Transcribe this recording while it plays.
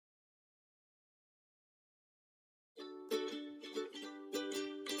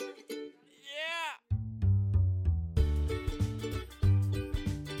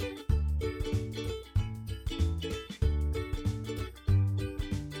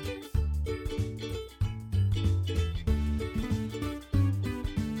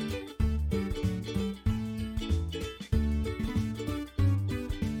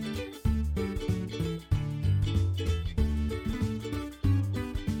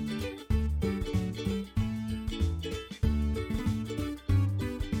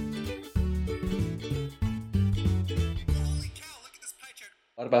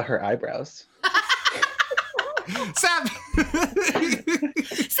What about her eyebrows? Sam!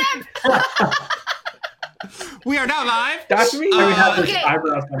 Sam! We are now live. That's me. Okay.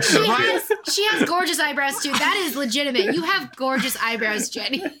 Eyebrows on her. She has gorgeous eyebrows too. That is legitimate. You have gorgeous eyebrows,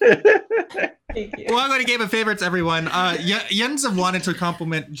 Jenny. Thank you. Welcome to Game of Favorites, everyone. Jens wanted to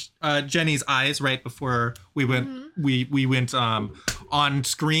compliment Jenny's eyes right before we went we went on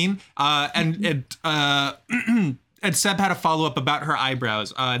screen, and Seb had a follow up about her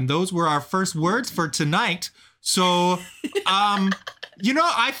eyebrows, and those were our first words for tonight. So,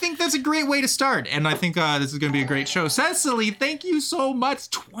 I think that's a great way to start, and I think this is going to be a great show. Cecily, thank you so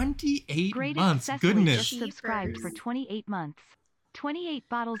much. 28 months. Cecily Goodness. just subscribed for 28 months. 28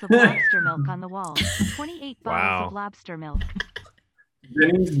 bottles of lobster milk on the wall. 28 bottles of lobster milk.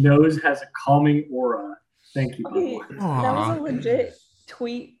 Jenny's nose has a calming aura. Thank you. Okay, that was a legit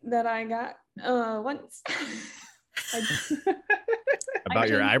tweet that I got once. About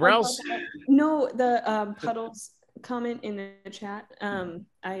your eyebrows? No, the puddles comment in the chat.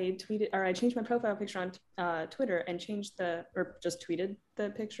 I changed my profile picture on Twitter and just tweeted the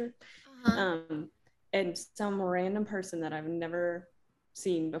picture. And some random person that I've never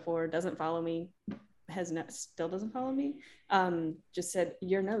seen before, doesn't follow me, still doesn't follow me, just said,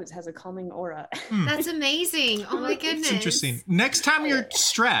 your nose has a calming aura. That's amazing. Oh my goodness. It's interesting. Next time you're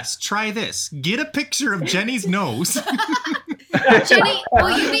stressed, try this. Get a picture of Jenny's nose. Jenny,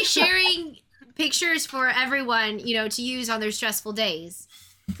 will you be sharing pictures for everyone, to use on their stressful days?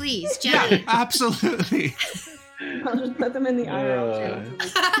 Please, Jenny. Yeah, absolutely. I'll just put them in the IRL channel.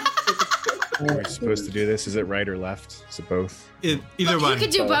 Are we supposed to do this? Is it right or left? Is it both? Either one. You could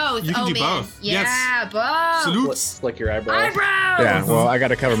do both. You can do man. both. Yeah, Yes. both. Salutes. Flick your eyebrows. Eyebrows! Yeah, well, I got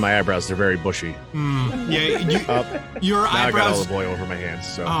to cover my eyebrows. They're very bushy. Yeah, your Now I got eyebrows. olive oil over my hands.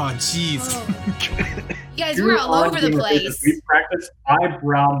 So. Oh, jeez. You guys, we're all over the place. We practice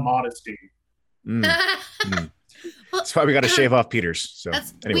eyebrow modesty. That's why we got to shave off Peter's. So,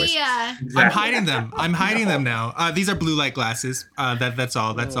 anyways. I'm hiding them. I'm hiding them now. These are blue light glasses. That's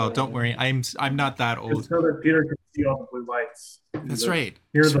all. That's all. Don't worry. I'm not that old. Just so that Peter can see all the blue lights. That's right.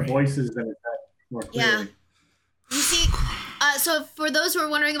 Hear That's the right. voices in his head more clearly. You see, so for those who are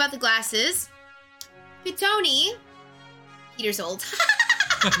wondering about the glasses, Pitoni, Peter's old.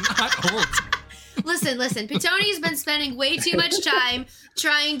 Not old. Listen, Pitoni's been spending way too much time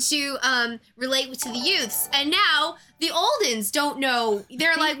trying to relate to the youths, and now the oldens don't know.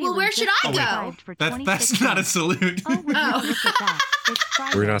 They're like, well, where should I go? That's not a salute. We're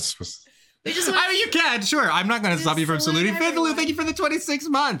not supposed to. We just I mean, you can, sure. I'm not going to stop you from saluting. Faithfully, thank you for the 26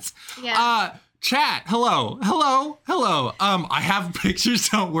 months. Yeah. Chat, hello. I have pictures,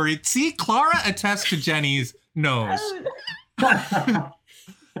 don't worry. See, Clara attests to Jenny's nose.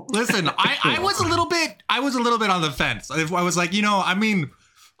 Listen, I was a little bit on the fence. I was like,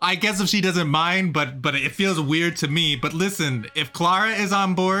 I guess if she doesn't mind, but it feels weird to me. But listen, if Clara is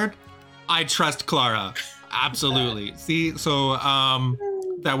on board, I trust Clara. Absolutely. See, so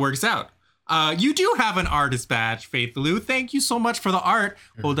that works out. You do have an artist badge, Faith Lou. Thank you so much for the art.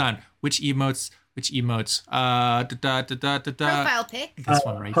 Hold on. Which emotes? Profile pic. This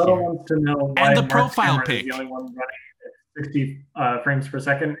one right Puddle here. wants to know why And the Mark's profile camera is pic. the only one running at 60 frames per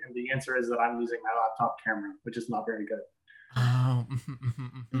second, and the answer is that I'm using my laptop camera, which is not very good. Oh.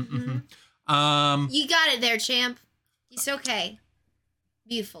 You got it there, champ. It's okay.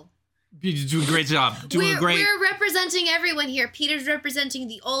 Beautiful. You do a great job. We're representing everyone here. Peter's representing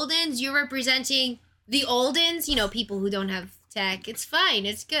the oldens. You're representing the oldens. People who don't have tech. It's fine.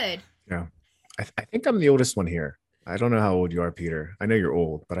 It's good. Yeah. I think I'm the oldest one here. I don't know how old you are, Peter. I know you're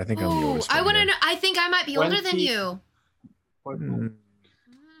old, but I think I'm the oldest one. I want to here. know. I think I might be older than you. Are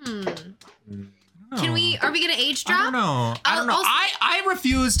we gonna age drop? I don't know. Also- I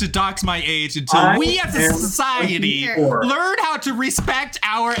refuse to dox my age until we as a society 24. learn how to respect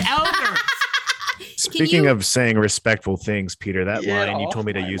our elders. Speaking of saying respectful things, Peter, that Get line you off told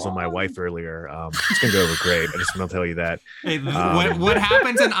me to my use on my lawn. wife earlier, it's going to go over great. I just want to tell you that. Hey, what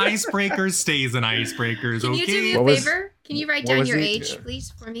happens in icebreakers stays in icebreakers, Can okay? you do me a What was- favor? Can you write what down was your it? age, Yeah.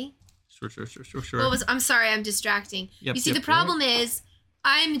 please, for me? Sure. I'm sorry, I'm distracting. Yep, You see, yep. the problem is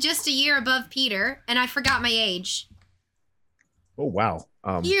I'm just a year above Peter, and I forgot my age. Oh, wow.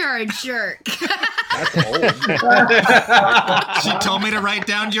 You're a jerk. That's old. She told me to write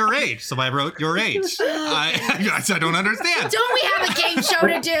down your age, so I wrote your age. I don't understand. Don't we have a game show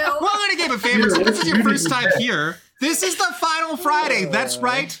to do? Well, I'm going to give a favor. So this is your first time here. This is the final Friday. That's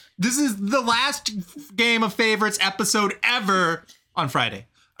right. This is the last Game of Favorites episode ever on Friday.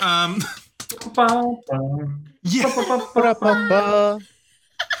 Yeah.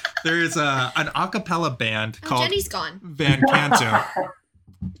 There's an a cappella band called Jenny's gone. Van Canto.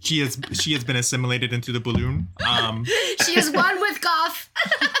 She has been assimilated into the balloon. She is one with Goff.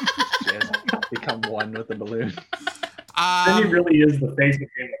 She has become one with the balloon. Jenny really is the face of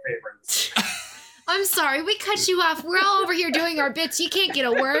Game of Favorites. I'm sorry, we cut you off. We're all over here doing our bits. You can't get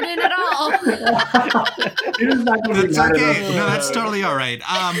a word in at all. It is not gonna be That's mad at okay. us. No, that's totally all right.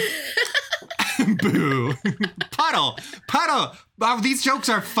 Boo. Puddle. Wow, these jokes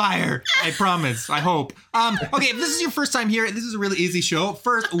are fire. I promise. I hope. Okay, if this is your first time here, this is a really easy show.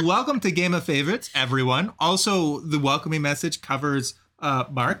 First, welcome to Game of Favorites, everyone. Also, the welcoming message covers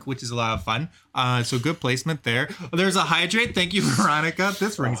Mark, which is a lot of fun. So good placement there. There's a hydrate. Thank you, Veronica.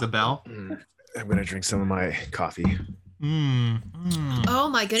 This rings a bell. I'm gonna drink some of my coffee. Oh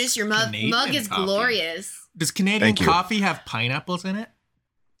my goodness, your mug Canadian is coffee. glorious. Does Canadian Thank you. coffee have pineapples in it?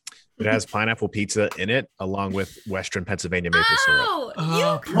 It has pineapple pizza in it, along with Western Pennsylvania maple syrup. Oh, Oh, you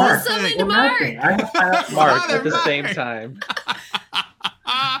put perfect. some into We're Mark. matching. I have pineapple. Mark Mother at the same Mark. time.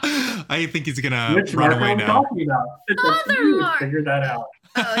 I think he's gonna Which run Mark away I'm now. talking about? It's up to Mother you to Mark. figure that out.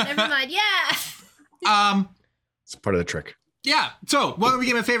 Oh, never mind. Yeah. It's part of the trick. Yeah. So, welcome to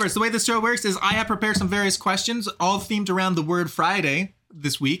Game of Favorites. The way this show works is I have prepared some various questions, all themed around the word Friday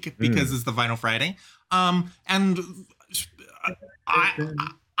this week because it's the final Friday. And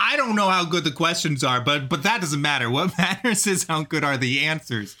I don't know how good the questions are, but that doesn't matter. What matters is how good are the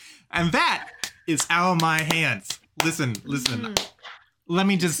answers, and that is out of my hands. Listen. Let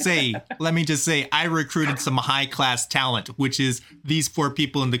me just say, I recruited some high class talent, which is these 4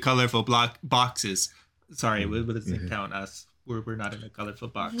 people in the colorful boxes. Sorry, what does it count us? We're not in a colorful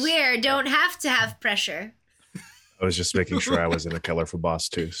box. We don't have to have pressure. I was just making sure I was in a colorful boss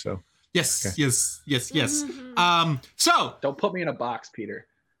too. So Yes, Okay. yes. So, Don't put me in a box, Peter.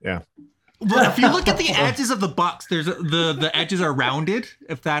 yeah, well, if you look at the edges of the box, there's the edges are rounded.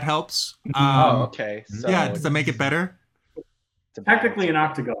 If that helps. Oh, okay. So Yeah, does that make it better? it's a Technically an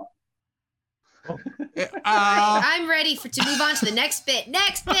box. octagon. I'm ready to move on to the next bit.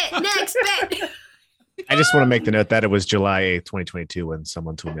 Next bit. I just want to make the note that it was July 8th, 2022 when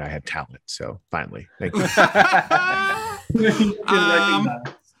someone told me I had talent. So finally, thank you. Get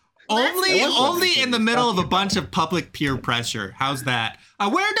recognized. Only in the middle of a bunch of public peer pressure. How's that?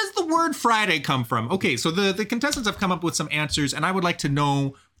 Where does the word Friday come from? Okay, so the contestants have come up with some answers, and I would like to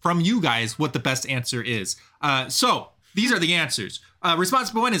know from you guys what the best answer is. So these are the answers. Response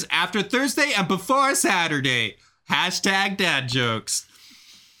number 1 is after Thursday and before Saturday. Hashtag dad jokes.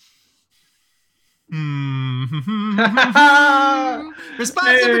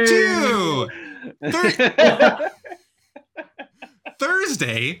 Response number 2.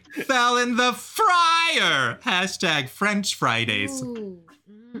 Thursday fell in the fryer. Hashtag French Fridays. Ooh.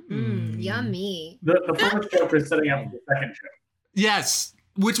 Yummy. The first joke is setting up the second joke. Yes,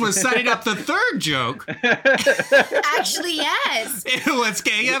 which was setting up the third joke. Actually, yes. It was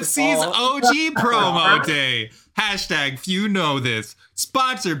KFC's OG promo day. Hashtag few know this.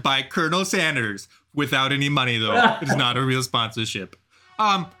 Sponsored by Colonel Sanders. Without any money, though. It's not a real sponsorship.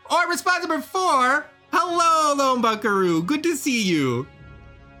 Or response number 4. Hello, Lone Buckaroo. Good to see you.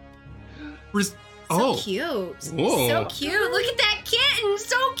 So cute. Whoa. So cute. Look at that kitten.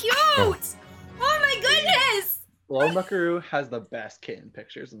 So cute. Oh my goodness. Lone Buckaroo has the best kitten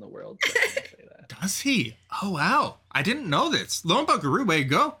pictures in the world. So I can say that. Does he? Oh, wow. I didn't know this. Lone Buckaroo, way to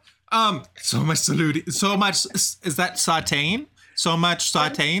go. So much saluting. So much. Is that sauteing? So much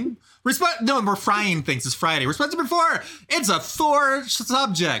sauteing? No, we're frying things. It's Friday. Response number 4. It's a Thor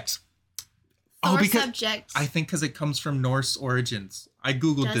subject. Subject. I think because it comes from Norse origins. I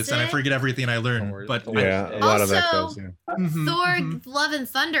Googled Does this and I it? forget everything I learned. Thor- But Yeah, a lot of that goes. Also- Yeah. Thor Love and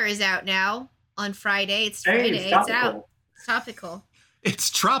Thunder is out now on Friday. It's Hey, Friday. It's out. topical. It's topical. It's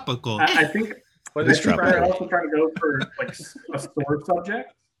tropical. I think What It's is They're tropical. also trying to go for like a Thor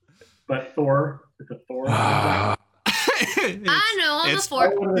subject, but Thor is a Thor. subject. I know. I'm a it's- I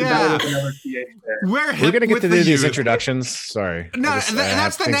four. would have Yeah. done with another TH there. We're hip We're gonna get with to the do these youth. introductions. Sorry. No, I have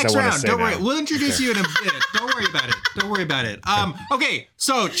that's the things I next wanna round. say Don't worry. now. We'll introduce you in a bit. Don't worry about it. Okay.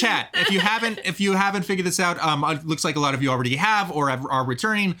 So, chat. If you haven't figured this out, it looks like a lot of you already have or are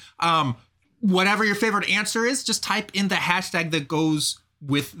returning. Whatever your favorite answer is, just type in the hashtag that goes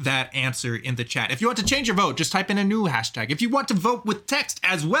with that answer in the chat. If you want to change your vote, just type in a new hashtag. If you want to vote with text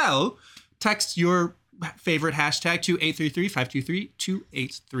as well, text your favorite hashtag to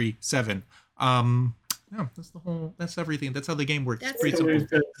 833-523-2837. No, that's everything. That's how the game works. That's Pretty So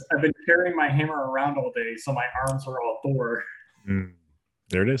simple. I've been carrying my hammer around all day, so my arms are all Thor.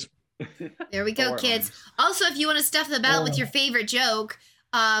 There it is. There we go, Thor kids. arms. Also, if you want to stuff the ballot with your favorite joke,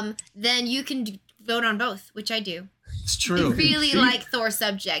 then you can vote on both, which I do. It's I true. really like Thor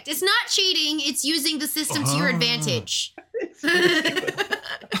subject. It's not cheating. It's using the system to your advantage.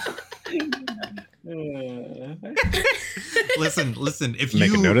 Listen. If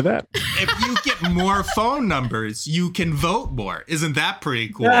Make a note of that. if you get more phone numbers, you can vote more. Isn't that pretty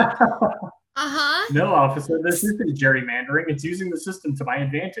cool? Uh-huh. No, officer, this isn't gerrymandering. It's using the system to my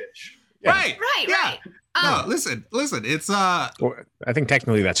advantage. Yeah. Right. Right, Yeah. right. No, listen. It's Well, I think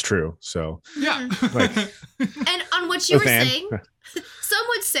technically that's true. So yeah. Like- And on what you were Fan. saying, some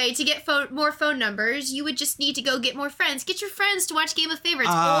would say to get more phone numbers, you would just need to go get more friends. Get your friends to watch Game of Favorites.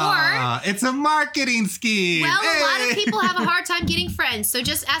 It's a marketing scheme. Well, a lot of Hey. people have a hard time getting friends, so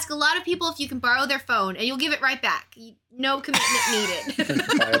just ask a lot of people if you can borrow their phone, and you'll give it right back. No commitment needed.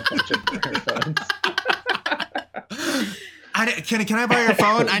 Buy a bunch of different phones. Can I borrow your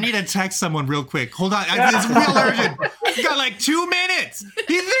phone? I need to text someone real quick. Hold on. It's real urgent. You got like 2 minutes.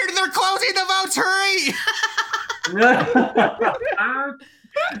 They're closing the votes. Hurry.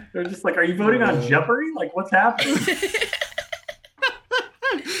 They're just like, are you voting on Jeopardy? Like, what's happening?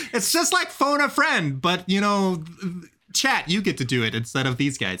 It's just like phone a friend, but chat, you get to do it instead of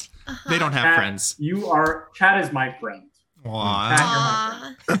these guys. They don't have Chat, friends. Chat is my friend.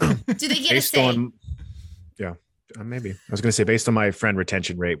 Aw. Aw. Do they get a based say? on, yeah, maybe I was going to say based on my friend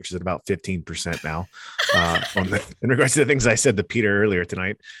retention rate, which is at about 15% now. In regards to the things I said to Peter earlier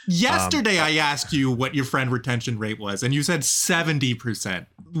tonight. Yesterday, I asked you what your friend retention rate was, and you said 70%.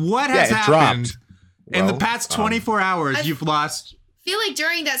 What has it happened dropped. in the Well, past 24 hours? I've- You've lost. Feel like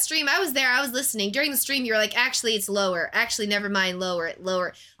during that stream, I was there, I was listening. During the stream, you were like, actually, it's lower. Actually, never mind, lower.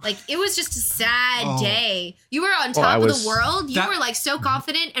 Like, it was just a sad day. You were on top of the world. You were like so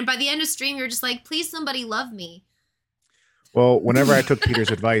confident. And by the end of stream, you were just like, please, somebody love me. Well, whenever I took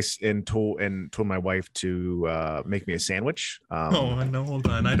Peter's advice and told my wife to make me a sandwich. Oh no! Hold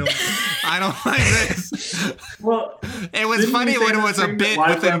on, I don't like this. Well, it was didn't funny you say when it in was the a stream bit that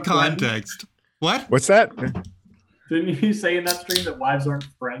wives within aren't friends? context. What? What's that? Didn't you say in that stream that wives aren't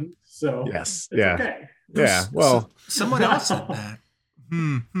friends? So Yes. it's Yeah. okay. Yeah. Well, Someone else said that.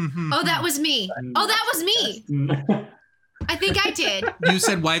 Oh, that was me. Oh, that was me. I think I did. You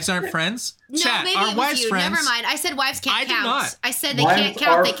said wives aren't friends? No, Chat, maybe are it was wives you. friends? Never mind. I said wives I can't did count. not. I said they Wives can't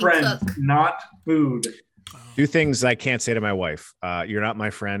count. are They can friends, cook. not food. 2 things I can't say to my wife. You're not my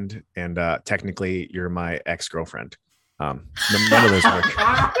friend, and technically you're my ex-girlfriend. None of those work.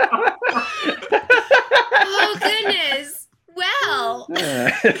 Oh, goodness. Well.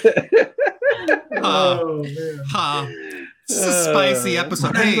 Oh man. This is a spicy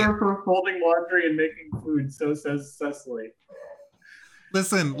episode. Friends Hey, are for folding laundry and making food. So says Cecily.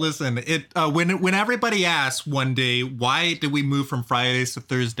 listen. When everybody asked one day, why did we move from Fridays to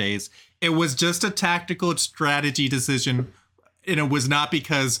Thursdays? It was just a tactical strategy decision. And it was not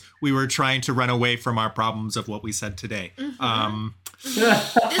because we were trying to run away from our problems of what we said today.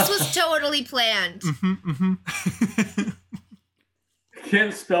 This was totally planned.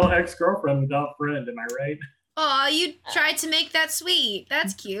 Can't spell ex-girlfriend without friend. Am I right? Oh, you tried to make that sweet.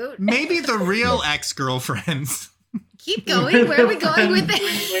 That's cute. Maybe the real ex-girlfriends. Keep going. Where are we going with Friends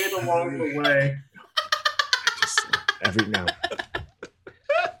this? we made along the way. Every now.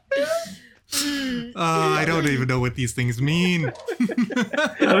 I don't even know what these things mean.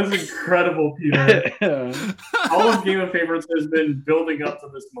 That was incredible, Peter. All of Game of Favorites has been building up to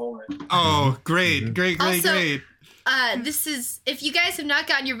this moment. Oh, great. Also, this is, if you guys have not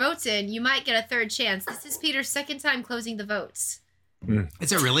gotten your votes in, you might get a third chance. This is Peter's second time closing the votes.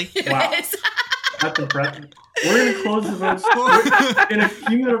 Is it really? Wow. Yes. That's impressive. We're going to close the votes in a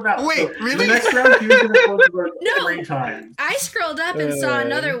cumulative amount. Wait, So really? The next round, Peter's going to close the votes No. 3 times. I scrolled up and saw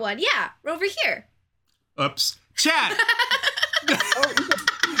another one. Yeah, over here. Oops. Chat.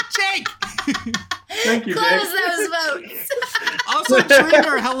 Jake. Thank you, Close Jake. those votes. Also,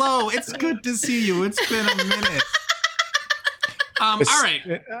 Dreamer, hello. It's good to see you. It's been a minute. All right.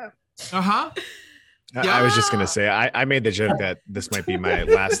 Uh-huh. I was just gonna say I made the joke that this might be my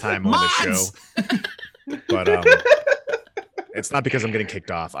last time on the show, but it's not because I'm getting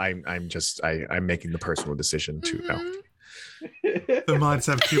kicked off. I'm making the personal decision to no. The mods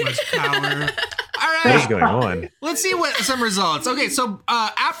have too much power. All What is right. going on? Let's see what some results. Okay, so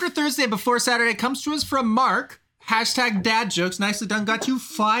after Thursday, before Saturday comes to us from Mark. Hashtag dad jokes. Nicely done. Got you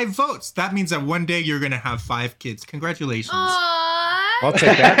 5 votes. That means that one day you're going to have 5 kids. Congratulations. Aww. I'll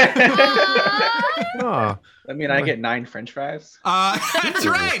take that. Aww. Oh, I mean, I get 9 French fries. That's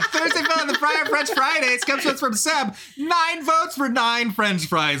right. Thursday Fun, the French Fridays comes to us from Seb. 9 votes for 9 French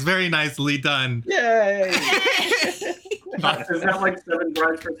fries. Very nicely done. Yay! Is that like 7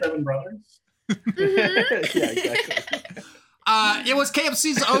 brides for 7 brothers? Yeah, exactly. It was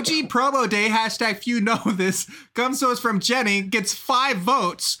KFC's OG promo day. Hashtag few know this. Comes to us from Jenny. Gets 5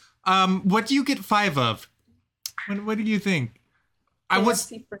 votes. What do you get 5 of? What do you think? I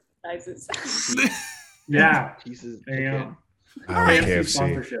was. Yeah. Pieces. There you go. KFC. KFC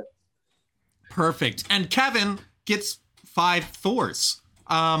sponsorship. Perfect. And Kevin gets 5 Thors.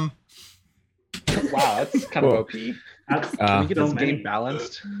 Wow, that's kind of OP. Can we get this game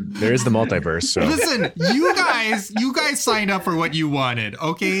balanced? There is the multiverse. So Listen, you guys signed up for what you wanted.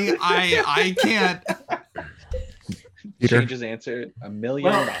 Okay, I can't. Peter? Change his answer $1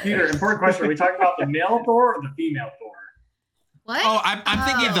 million. Well, Peter, important question. Are we talking about the male Thor or the female Thor? What? Oh, I'm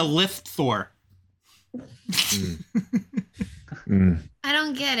thinking of the lift Thor. I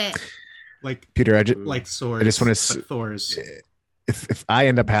don't get it. Like Peter, like swords. I just want to. Thors. If I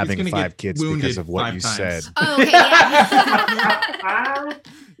end up having gonna 5 get kids because of what 5 you times. said, Oh, okay, yeah.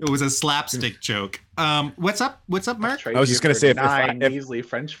 It was a slapstick joke. What's up, Mark? I was just gonna say, if 9 measly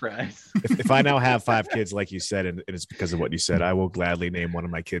French fries. if I now have 5 kids, like you said, and it's because of what you said, I will gladly name one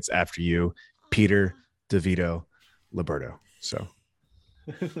of my kids after you, Peter DeVito Liberto. So.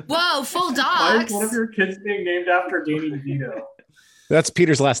 Whoa, full Why dogs. is one of your kids being named after Danny DeVito? That's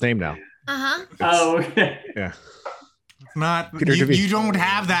Peter's last name now. Uh-huh. Oh, okay. Yeah. Not Peter you, DeVito. you don't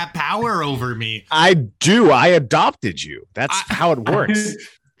have that power over me. I do. I adopted you. That's how it works.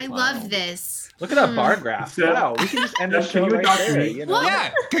 I love this. Look at that bar graph. So- Wow, we can just end the Can show you right adopt there. me? You know? What?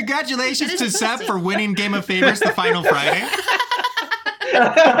 Yeah, congratulations That to is Seb amazing. for winning Game of Favors the final Friday.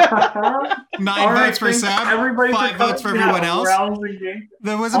 9 votes for Seb, Everybody 5 votes for everyone else.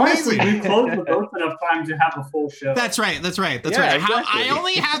 That was Honestly, amazing. we closed the votes enough time to have a full show. That's right. Yeah, right. exactly. I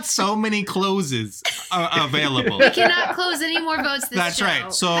only had so many closes available. We cannot close any more votes this That's show.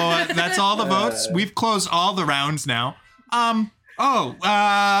 right. So that's all the votes. We've closed all the rounds now. Well,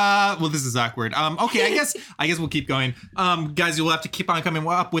 this is awkward. Okay, I guess we'll keep going. Guys, you'll have to keep on coming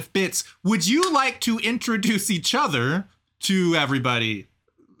up with bits. Would you like to introduce each other to everybody?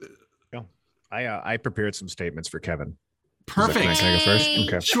 I prepared some statements for Kevin. Perfect. Can I go first? Yay.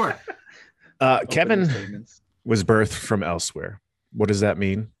 Okay. Sure. Kevin Statements. was birthed from elsewhere. What does that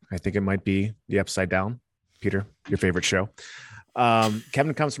mean? I think it might be The Upside Down. Peter, your favorite show.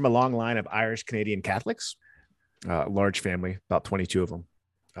 Kevin comes from a long line of Irish Canadian Catholics, large family, about 22 of them.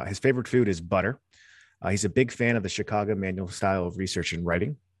 His favorite food is butter. He's a big fan of the Chicago manual style of research and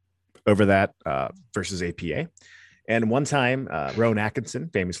writing, over that versus APA. And one time, Rowan Atkinson,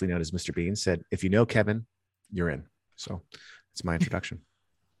 famously known as Mr. Bean, said, "If you know Kevin, you're in." So that's my introduction.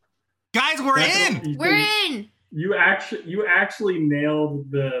 Guys, we're in. We're in. You actually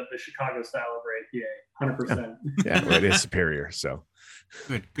nailed the Chicago style of APA, 100%. Yeah, well, it is superior. So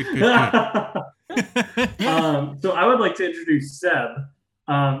Good. So I would like to introduce Seb.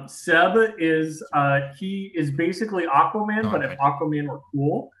 Seb is he is basically Aquaman, but if Aquaman were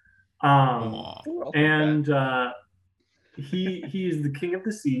cool. And he is the king of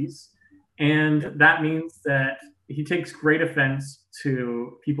the seas, and that means that he takes great offense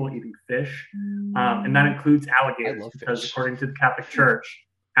to people eating fish, and that includes alligators, because according to the Catholic Church,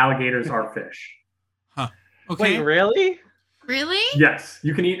 alligators are fish. Okay. Wait, really? Really? Yes,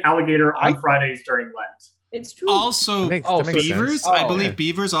 you can eat alligator on Fridays during Lent. It's true. Also, that makes beavers. sense. I Oh, believe okay.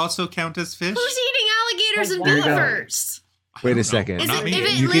 beavers also count as fish. Who's eating alligators and There you go. beavers? Wait a second. Is Not it, me.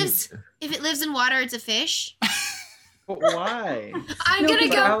 if it lives in water, it's a fish. But why? I'm No, gonna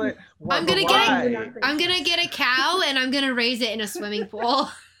but go. I'm gonna get Why? I'm gonna get a cow and I'm gonna raise it in a swimming pool.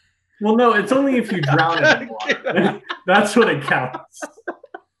 Well, no, it's only if you drown it in water. That's what it counts.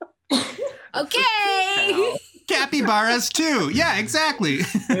 Okay. Capybaras too. Yeah, exactly.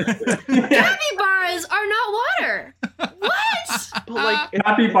 Capybaras are not water. What? But like,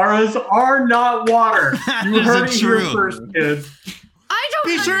 Capybaras are not water. You Is heard it it here true? first, kids. I don't.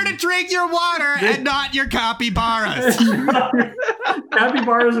 Be sure to drink your water and not your capybaras.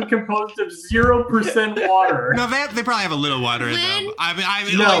 Capybaras are composed of 0% water. No, they probably have a little water in them. Lynn? I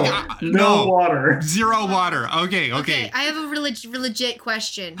mean, No, like, no water. 0 water. Okay. Okay, I have a legit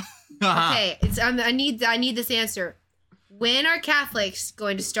question. Uh-huh. Okay, I need this answer. When are Catholics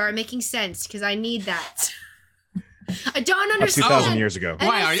going to start making sense? Because I need that. I don't About understand. 2,000 years ago.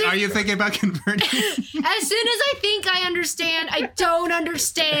 Why are you thinking about converting? As soon as I think I understand, I don't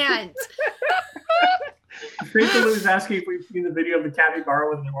understand. Tracy was asking if we've seen the video of the capybara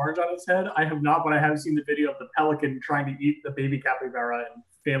with an orange on its head. I have not, but I have seen the video of the pelican trying to eat the baby capybara and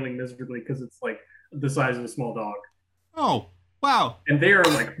failing miserably because it's like the size of a small dog. Oh, wow. And they are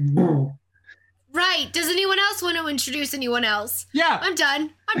like, boom. Right. Does anyone else want to introduce anyone else? Yeah. I'm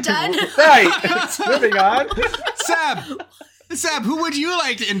done. I'm done. right. Moving on. Seb. Seb, who would you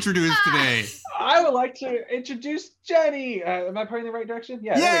like to introduce today? I would like to introduce Jenny. Am I pointing in the right direction?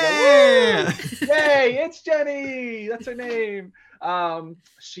 Yeah. Yeah. Yay! It's Jenny. That's her name.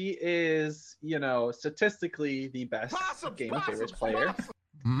 She is, statistically the best Game of Favorites player.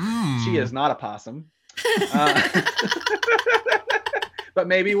 She is not a possum. But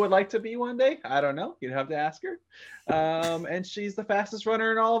maybe would like to be one day. I don't know. You'd have to ask her. And she's the fastest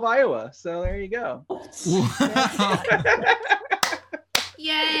runner in all of Iowa. So there you go. Wow.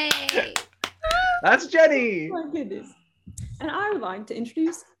 Yay! That's Jenny. Oh my goodness. And I would like to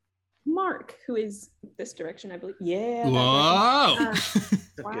introduce Mark, who is this direction, I believe. Yeah. Whoa.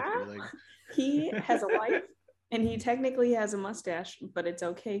 Wow. He has a wife, and he technically has a mustache, but it's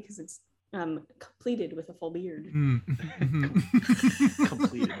okay because it's completed with a full beard.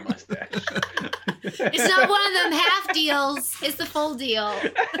 Completed mustache. It's not one of them half deals. It's the full deal.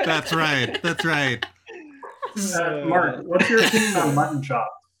 That's right. Mark, what's your opinion on mutton chops?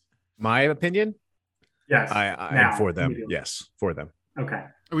 My opinion? Yes. I am for them. Yes, for them. Okay.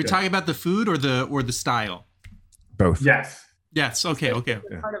 Are we talking about the food or the style? Both. Yes. Yes. Okay.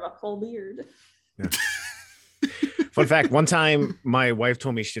 Part of a full beard. Yeah. Fun fact, one time my wife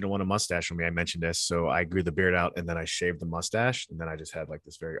told me she didn't want a mustache on me. I mentioned this, so I grew the beard out and then I shaved the mustache, and then I just had like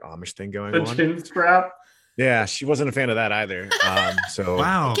this very Amish thing going The on. chin strap. Yeah, she wasn't a fan of that either. So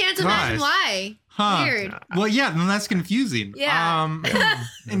Wow. Can't imagine why. Huh. Weird. Well, yeah, then that's confusing. Yeah.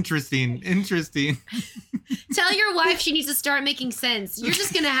 Interesting. Tell your wife she needs to start making sense. You're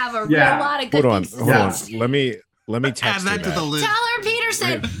just gonna have a Yeah. real lot of good hold on. things to say. Let me text Add her that to the list. Tell her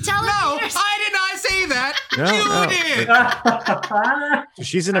Peterson. Tell her No, Peterson. I did not say that. No. You did. So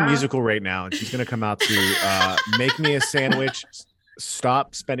she's in a musical right now, and she's going to come out to make me a sandwich,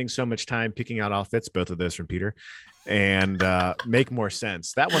 stop spending so much time picking out outfits, both of those from Peter, and make more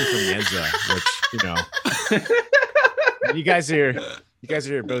sense. That one from Yenza, which, you guys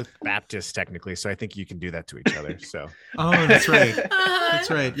are both Baptist technically, so I think you can do that to each other. So. Oh, that's right. Uh-huh. That's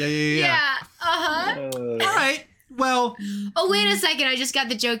right. Yeah. Yeah. Uh-huh. All right. Well, Oh, wait a second. I just got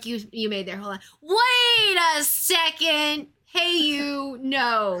the joke you made there. Hold on. Wait a second. Hey, you.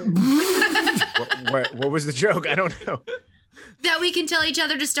 No. What was the joke? I don't know. That we can tell each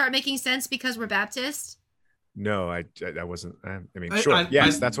other to start making sense because we're Baptist? No, I wasn't. I mean, sure.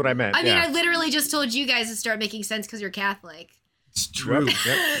 Yes, that's what I meant. I mean, I literally just told you guys to start making sense because you're Catholic. it's true.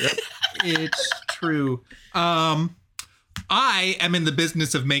 Yep. It's true. I am in the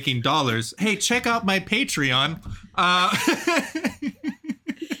business of making dollars. Hey, check out my Patreon.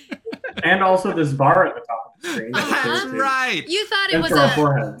 And also this bar at the top of the screen. That's right. You thought it And was for our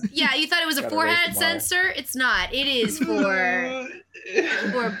foreheads. Yeah, you thought it was a Gotta forehead raise the bar. sensor. It's not. It is for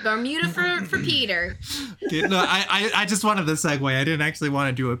Bermuda for Peter. No, I just wanted the segue. I didn't actually want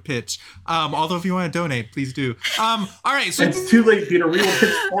to do a pitch. Although if you want to donate, please do. All right. So It's too late, Peter. We will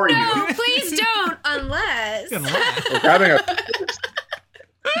pitch for you. No, please don't, unless. We're grabbing a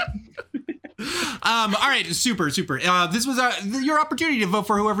all right, super. This was your opportunity to vote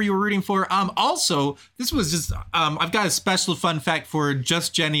for whoever you were rooting for. Also, this was just I've got a special fun fact for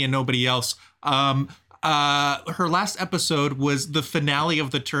just Jenny and nobody else. Her last episode was the finale of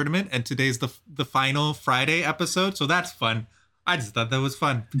the tournament, and today's the final Friday episode, so that's fun. I just thought that was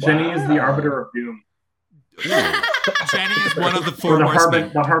fun. Jenny is the arbiter of doom. Jenny is one of the Or four the horsemen.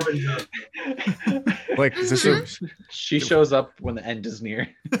 harbinger. Like, is this a, She shows up when the end is near.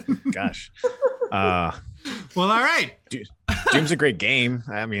 gosh. Well, all right. Doom's a great game.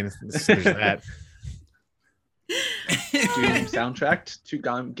 I mean, there's that. Doom soundtrack to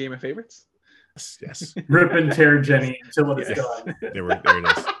Game of Favorites. Yes. Rip and tear Jenny until it is Yes. done. There it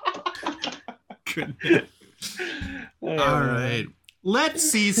is. Goodness. All right. Let's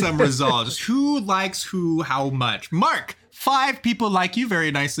see some results. Who likes who how much? Mark, 5 people like you.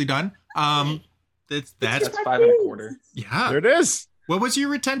 Very nicely done. That's 5.25. yeah. There it is. What was your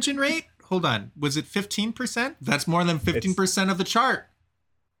retention rate? Hold on. Was it 15%? That's more than 15% of the chart,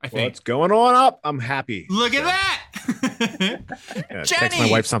 I Well, think. it's going on up. I'm happy. Look at So, that. yeah, Jenny! text my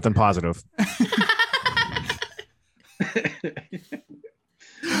wife something positive.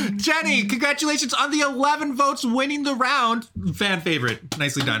 Jenny, congratulations on the 11 votes winning the round. Fan favorite.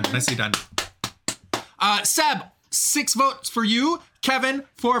 Nicely done. Seb, 6 votes for you. Kevin,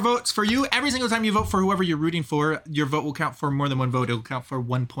 4 votes for you. Every single time you vote for whoever you're rooting for, your vote will count for more than 1 vote. It'll count for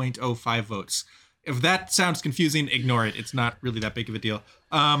 1.05 votes. If that sounds confusing, ignore it. It's not really that big of a deal.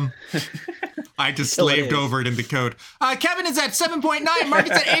 I just slaved over it in the code. Kevin is at 7.9. Mark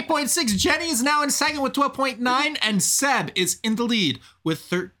is at 8.6. Jenny is now in second with 12.9. And Seb is in the lead with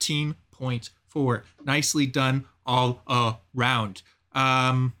 13.4. Nicely done all around.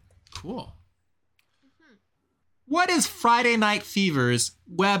 Cool. What is Friday Night Fever's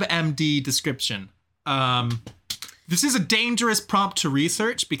WebMD description? This is a dangerous prompt to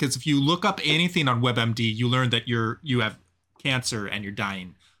research because if you look up anything on WebMD, you learn that you have cancer and you're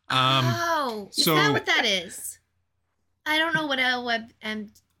dying. Is that what that is? I don't know what a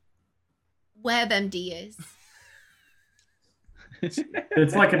WebMD is.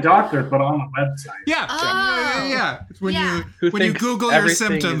 It's like a doctor, but on a website. Yeah. Oh. Yeah. It's when you Google your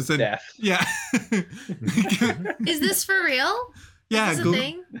everything symptoms is death. yeah. Is this for real? Yeah. Is this a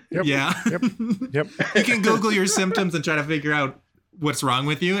thing? Yep. Yeah. Yep. You can Google your symptoms and try to figure out what's wrong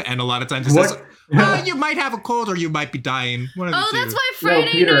with you, and a lot of times it says, you might have a cold or you might be dying. One of the two. That's why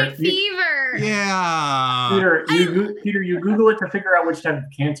Friday Night Fever. Yeah. Peter, you Google it to figure out which type of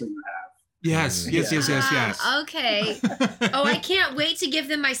cancer you have. Yes. Okay. Oh, I can't wait to give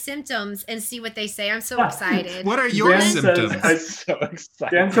them my symptoms and see what they say. I'm so excited. What are your symptoms? I'm so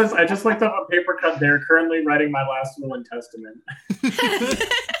excited. Dan says, I just looked up a paper cut there, currently writing my last will and testament.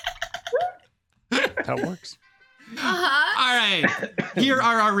 How it works. All right. Here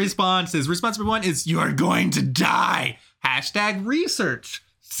are our responses. Response number 1 is, you are going to die. #research.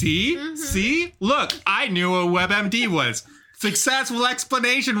 See? See? Look, I knew what WebMD was. Successful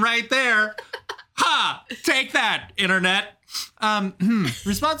explanation right there. Ha! Take that, internet.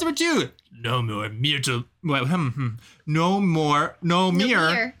 Response number 2. No more mutual. No mere. No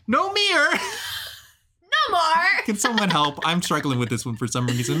more. Can someone help? I'm struggling with this one for some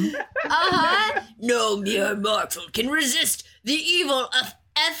reason. No mere mortal can resist the evil of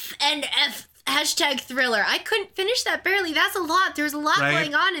FNF #thriller. I couldn't finish that barely. That's a lot. There's a lot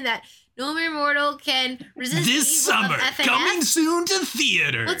going on in that. No mere mortal can resist this the evil summer, of FNF. coming soon to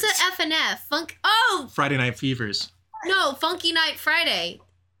theaters. What's an FNF? Friday Night Fevers. No, Funky Night Friday.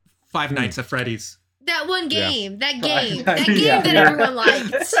 Five Nights at Freddy's. That one game. Yeah. That game that everyone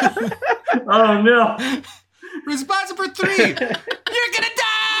liked. Oh no. Response number 3. You're gonna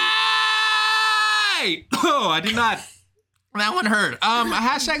die! Oh, I did not. That one hurt.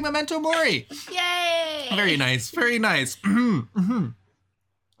 #memento mori. Yay! Very nice. Very nice.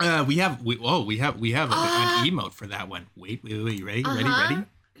 We have an emote for that one. Wait. Ready?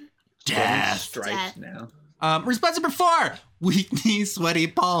 Death. Stripes now. Response number 4. Weekly sweaty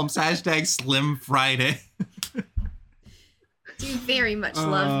palms. #Slim Friday. Do very much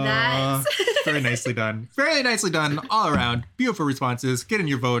love that. Very nicely done. Very nicely done all around. Beautiful responses. Get in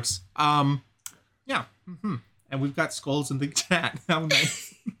your votes. Yeah. And we've got skulls in the chat. How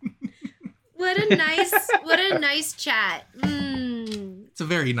nice. What a nice chat. It's a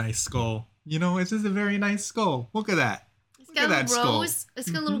very nice skull. You know, it's just a very nice skull. Look at that. It's got a little rose. It's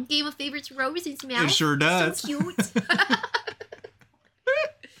got a little Game of Favorites rose in its mouth. It sure does. So cute.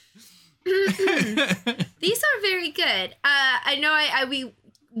 These are very good. I know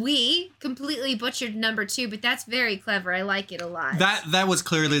we completely butchered number 2, but that's very clever. I like it a lot. That was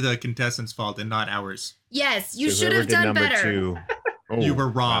clearly the contestants' fault and not ours. Yes, you should have done better. 2, you were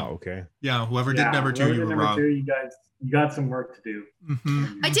wrong. Wow, okay. Yeah, whoever did number 2, you were wrong. 2, you got some work to do.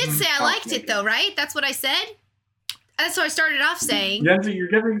 I did say I liked it though, right? That's what I said. That's what I started off saying. Yenzi, you're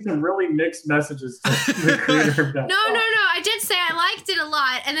giving some really mixed messages to the creator of that. No. I did say I liked it a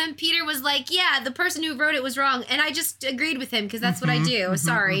lot, and then Peter was like, "Yeah, the person who wrote it was wrong," and I just agreed with him because that's what I do.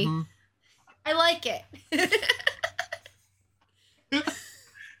 Sorry, I like it.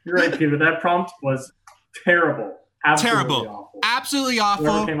 You're right, Peter. That prompt was terrible. Absolutely awful. Absolutely awful.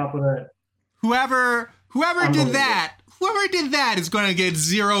 Whoever came up with it. Whoever did that is going to get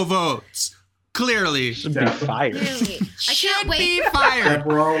 0 votes. Clearly. Should be fired. Really. I can't wait. Be fired.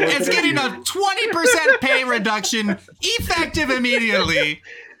 It's getting a 20% pay reduction effective immediately.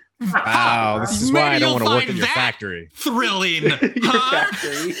 Wow, this is why I don't want to work in your factory. Thrilling.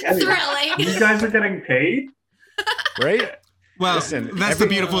 Thrilling. You guys are getting paid? Right? Well, that's the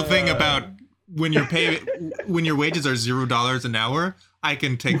beautiful thing about when your wages are $0 an hour, I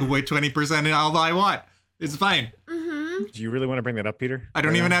can take away 20% and all I want. It's fine. Do you really want to bring that up, Peter? I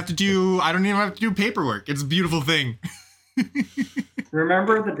don't even have to do paperwork. It's a beautiful thing.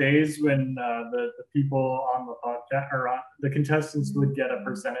 Remember the days when the people on the podcast or the contestants would get a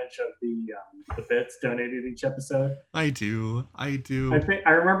percentage of the bits donated each episode? I do. I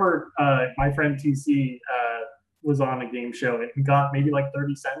remember my friend TC was on a game show and got maybe like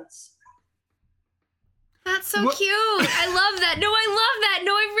 30 cents. That's so cute. I love that. No, I love that.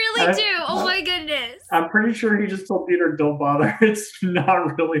 No, I really do. Oh my goodness. I'm pretty sure he just told Peter, don't bother. It's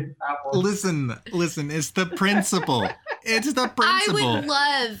not really that one. Listen. It's the principle. It's the principle. I would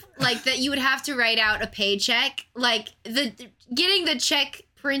love that you would have to write out a paycheck. Like getting the check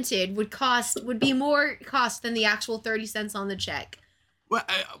printed would be more cost than the actual 30 cents on the check.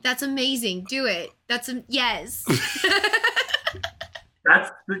 That's amazing. Do it. Yes.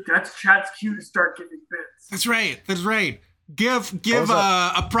 That's chat's cue to start giving bits. That's right. Give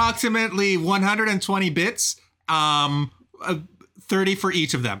approximately 120 bits. 30 for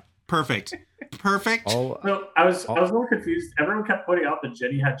each of them. Perfect. No, I was a little confused. Everyone kept pointing out that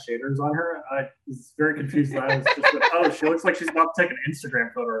Jenny had shaders on her. I was very confused. I was just like, she looks like she's about to take an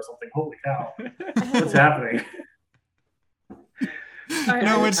Instagram photo or something. Holy cow. What's happening?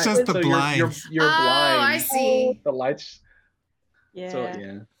 No, it's just the blinds. You're blind. Oh, I see. The lights. Yeah. So,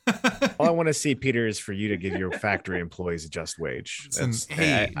 yeah. All I want to see, Peter, is for you to give your factory employees a just wage.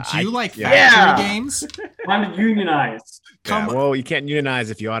 Hey, do you like factory games? I'm unionized. Well, you can't unionize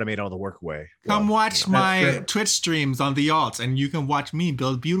if you automate all the work away. Come watch my Twitch streams on the alts, and you can watch me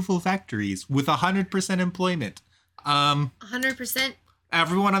build beautiful factories with 100% employment. 100%?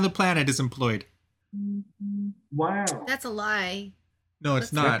 Everyone on the planet is employed. Wow. That's a lie. No,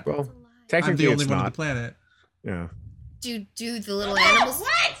 it's not. Well, I'm the only one on the planet. Yeah. Do the little animals?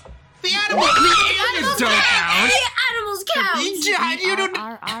 What? The animals don't count. The animals count. You don't.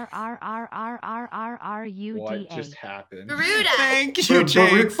 What just happened? Baruda. Thank you,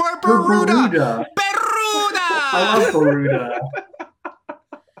 Jake, for Baruda. I love Baruda.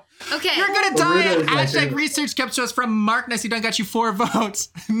 Okay. You're gonna die. Hashtag research comes to us from Mark Nessie Dunn got you 4 votes.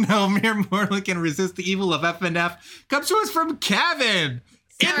 No, Mere Mortal can resist the evil of FNF. Comes to us from Kevin.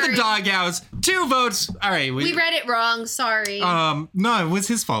 Sorry. In the doghouse, 2 votes. All right, we read it wrong. Sorry. No, it was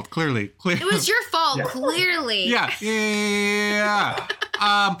his fault. Clearly. It was your fault. Clearly. Yeah.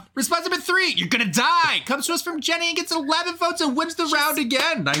 Response number 3. You're gonna die. Comes to us from Jenny and gets 11 votes and wins the round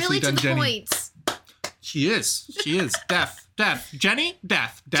again. Nicely really done, to the Jenny. Points. She is. Deaf. Jenny.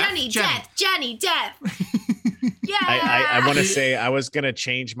 Deaf. Jenny. Death. Jenny. Death. Yeah. I want to say I was gonna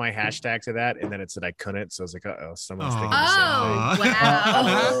change my hashtag to that, and then it said I couldn't, so I was like, someone's thinking the same thing.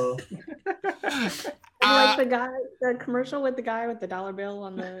 Wow. Like the commercial with the guy with the dollar bill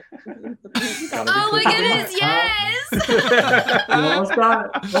on the oh my goodness, yes.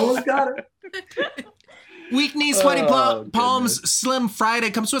 Almost got it. Weak knees, sweaty palms, Slim Friday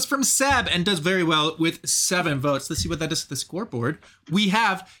comes to us from Seb and does very well with 7 votes. Let's see what that does to the scoreboard. We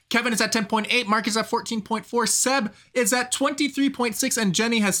have Kevin is at 10.8, Mark is at 14.4, Seb is at 23.6, and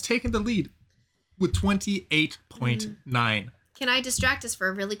Jenny has taken the lead with 28.9. Can I distract us for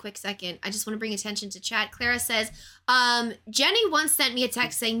a really quick second? I just want to bring attention to chat. Clara says, Jenny once sent me a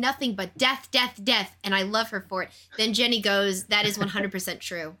text saying nothing but death, death, death, and I love her for it. Then Jenny goes, that is 100%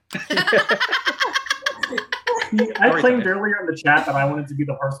 true. I claimed earlier in the chat that I wanted to be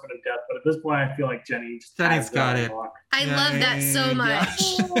the Horseman of Death, but at this point I feel like Jenny's got it. I love that so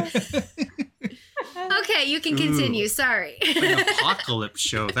much. Okay, you can continue. Sorry. An apocalypse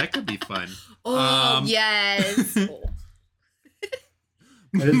show. That could be fun. Oh, yes.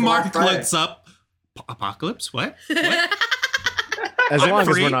 Mark looks up. Apocalypse? What? As long as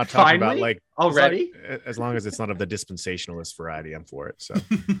we're not talking about like already. As long as it's not of the dispensationalist variety, I'm for it. So.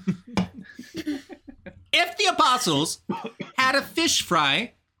 If the apostles had a fish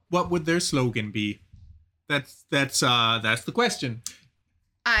fry, what would their slogan be? That's the question.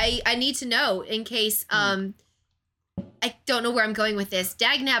 I need to know in case I don't know where I'm going with this.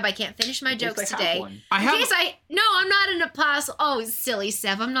 Dagnab, I can't finish my jokes today. I'm not an apostle. Oh, silly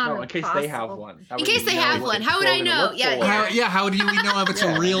Seth, I'm not an apostle. In case they have one. In case they have one, how would I know? How do we know if it's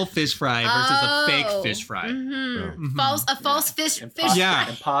a real fish fry versus a fake fish fry? Mm-hmm. A false fish.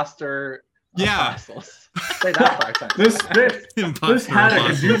 Imposter. Yeah. Say that 5 times. This haddock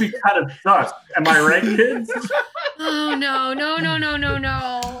could do be cut of dust. Am I right, kids? Oh no.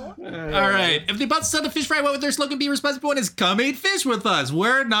 All right. If the apostles had a fish fry, what would their slogan be? Responsible one is come eat fish with us.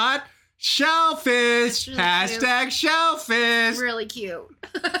 We're not shellfish. Really Hashtag cute. Shellfish. Really cute.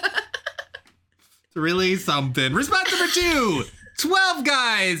 It's really something. Response number 2. 12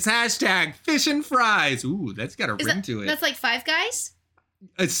 guys. Hashtag fish and fries. Ooh, that's got a ring to it. That's like 5 guys?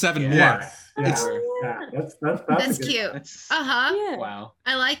 It's 7 more. Yeah. That's cute. Yeah. Wow.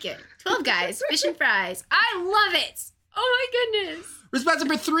 I like it. 12 guys, fish and fries. I love it. Oh my goodness. Response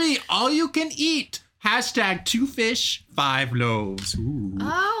number 3, all you can eat. Hashtag 2 fish, 5 loaves. Ooh.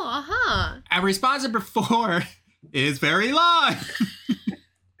 Oh, And response number 4 is very long.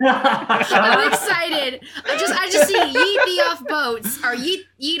 I'm excited. I just see yeet thee off boats or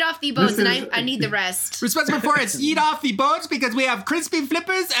yeet off the boats, and I need the rest. Response number 4 is yeet off the boats because we have crispy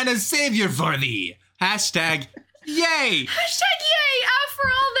flippers and a savior for thee. Hashtag yay. Hashtag yay. For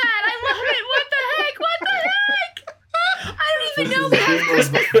all that. I love it. What the heck? I don't even know we have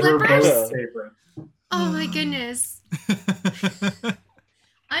crispy flippers. Oh my goodness.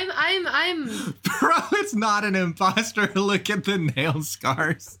 I'm I'm. Bro, it's not an imposter. Look at the nail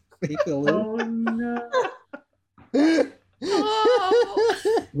scars. Oh no.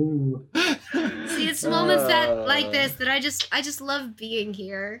 Oh. See, it's moments like this that I just love being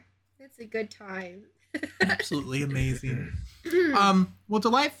here. It's a good time. Absolutely amazing. Well,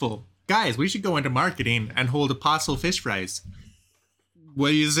 delightful. Guys, we should go into marketing and hold Apostle fish fries. What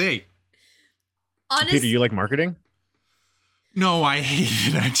do you say? Peter, you like marketing? No, I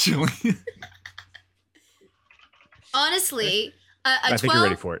hate it, actually. Honestly, I think you're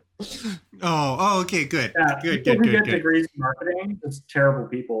ready for it. Oh, okay, good. Yeah, Good. People who get degrees in marketing, just terrible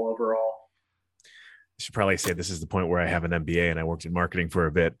people overall. I should probably say this is the point where I have an MBA and I worked in marketing for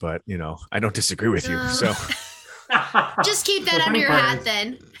a bit, but I don't disagree with you. So just keep that under your hat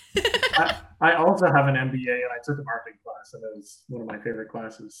then. I also have an MBA and I took a marketing class, and it was one of my favorite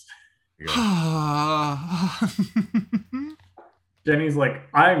classes. Jenny's like,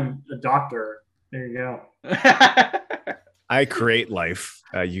 I'm a doctor. There you go. I create life.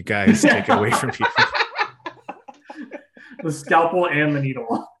 You guys take it away from people. The scalpel and the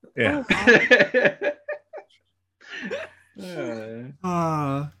needle. Yeah. No,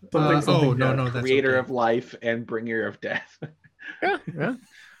 creator of life and bringer of death. Yeah.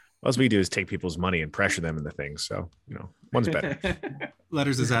 All we do is take people's money and pressure them into things. So, one's better.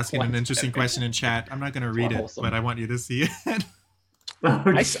 Letters is asking an interesting question in chat. I'm not going to read it, but I want you to see it.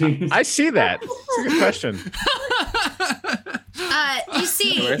 I see that. It's a good question. You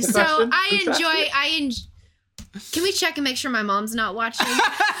see, so I enjoy. Can we check and make sure my mom's not watching?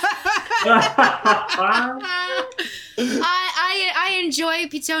 I enjoy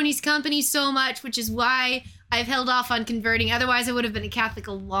Pitoni's company so much, which is why I've held off on converting. Otherwise, I would have been a Catholic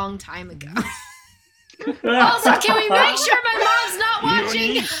a long time ago. Also, can we make sure my mom's not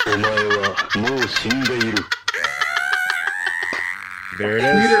watching? There it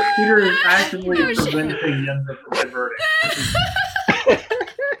is. Peter is actively preventing Yenza from converting.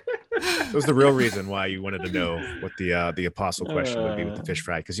 That was the real reason why you wanted to know what the apostle question would be with the fish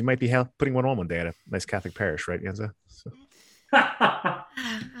fry, because you might be putting one on one day at a nice Catholic parish, right, Yenza? So.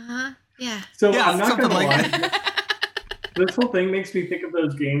 Yeah. So I'm not gonna lie. This whole thing makes me think of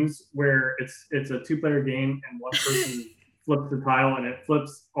those games where it's a 2-player game and one person flips the tile and it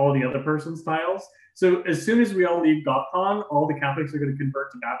flips all the other person's tiles. So as soon as we all leave GothCon, all the Catholics are going to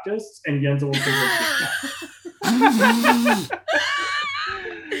convert to Baptists, and Yenza will convert to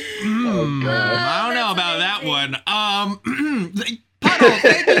I don't know about that one. Puddle,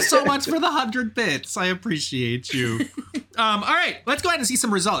 thank you so much for the 100 bits. I appreciate you. All right, let's go ahead and see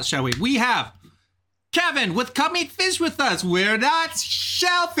some results, shall we? We have Kevin with Come Eat Fish with Us. We're not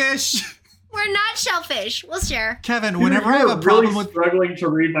shellfish. We're not shellfish. We'll share. Kevin, whenever I have a problem with struggling to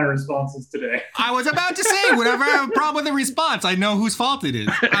read my responses today. I was about to say, whenever I have a problem with a response, I know whose fault it is.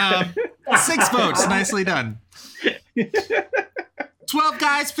 6 votes. Nicely done. 12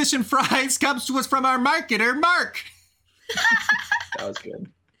 guys, fish and fries comes to us from our marketer, Mark. That was good.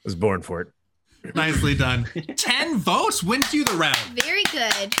 I was born for it. Nicely done. 10 votes wins you the round. Very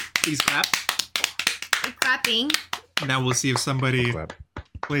good. Please clap. We're clapping. Now we'll see if somebody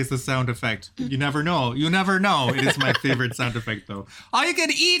plays the sound effect. You never know. You never know. It is my favorite sound effect, though. All you can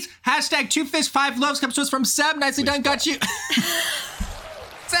eat. Hashtag 2 fish 5 loaves comes to us from Seb. Nicely done. Got you.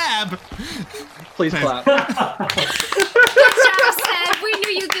 Seb. Please clap. Good job, Seb. We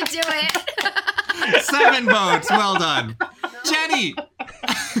knew you could do it. 7 votes. Well done. Jenny.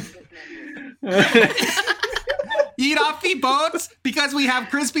 Eat off the boats because we have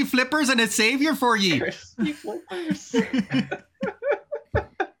crispy flippers and a savior for ye. Crispy flippers.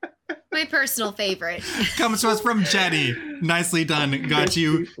 My personal favorite. Comes to us from Jenny. Nicely done. Got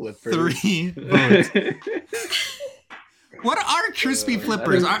you 3 votes. What are crispy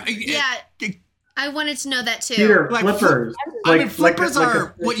flippers? I wanted to know that too. Peter, flippers. Flippers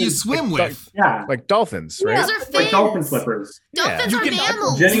are what you swim with. Yeah. Like dolphins, right? Those are fins. Like dolphin flippers. Dolphins are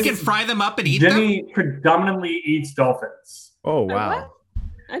mammals. You can fry them up and eat them? Jenny predominantly eats dolphins. Oh, wow.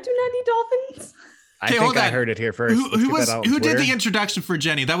 I do not eat dolphins. I think I heard it here first. Who did the introduction for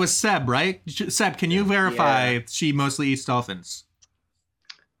Jenny? That was Seb, right? Seb, can you verify she mostly eats dolphins?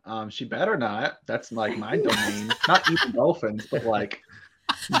 She better not. That's like my domain. Not eating dolphins, but like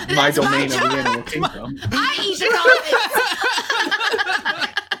my domain of the animal kingdom. I eat the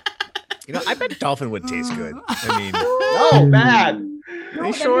dolphins. I bet dolphin would taste good. I mean, no, bad. Are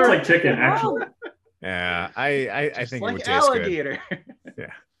you sure? It's like chicken, actually. Yeah, I think like it would taste alligator. good.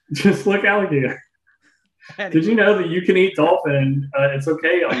 Yeah. Just like alligator. Did you know that you can eat dolphin? It's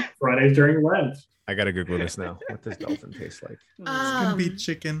okay on Fridays during Lent. I gotta Google this now. What does dolphin taste like? It's gonna be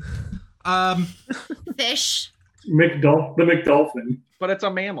chicken. Fish. The McDolphin. But it's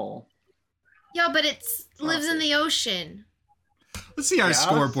a mammal. Yeah, but it lives in the ocean. Let's see our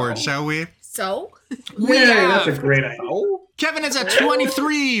scoreboard, shall we? So? That's a great idea. Kevin is at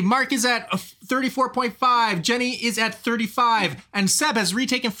 23, Mark is at 34.5, Jenny is at 35, and Seb has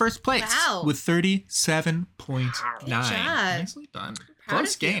retaken first place with 37.9. Nicely done.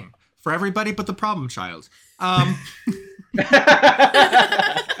 Close game for everybody but the problem child.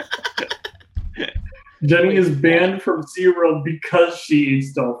 Jenny is banned from SeaWorld because she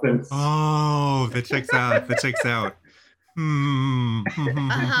eats dolphins. Oh, that checks out. That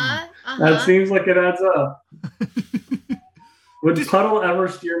seems like it adds up. Would Puddle ever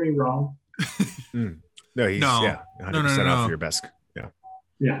steer me wrong? No, he's 100% off your best.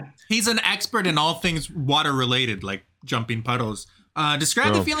 Yeah. He's an expert in all things water related, like jumping puddles.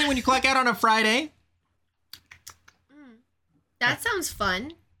 Describe the feeling when you clock out on a Friday. That sounds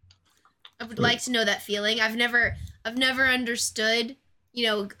fun. I would like to know that feeling. I've never understood,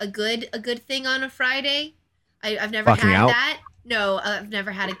 a good thing on a Friday. I've never had that. No, I've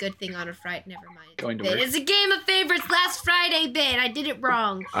never had a good thing on a Friday. Never mind. Going to work. It's a game of favorites last Friday bit. I did it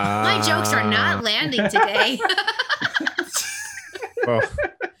wrong. My jokes are not landing today.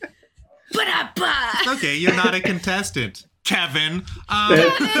 Okay, you're not a contestant, Kevin. I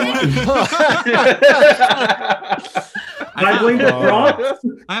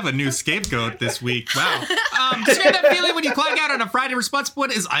have a new scapegoat this week. Wow. Describe that feeling when you clock out on a Friday. Response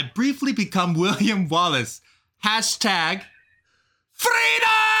one is I briefly become William Wallace. Hashtag freedom!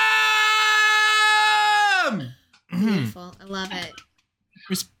 Beautiful. I love it.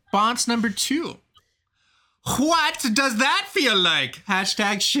 Response number 2. What does that feel like?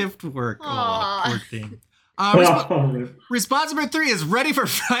 Hashtag shift work. Oh, poor thing. Response number 3 is ready for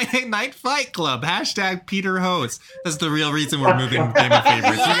Friday Night Fight Club. Hashtag Peter Host. That's the real reason we're moving Game of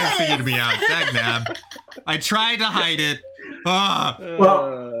Favorites. You guys figured me out. Dag I tried to hide it. Well,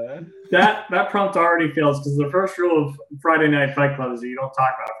 that prompt already fails because the first rule of Friday Night Fight Club is that you don't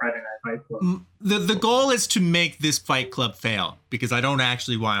talk about Friday Night Fight Club. The goal is to make this fight club fail because I don't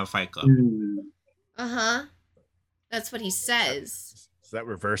actually want a fight club. That's what he says. Is that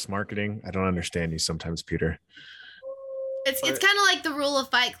reverse marketing? I don't understand you sometimes, Peter. It's kind of like the rule of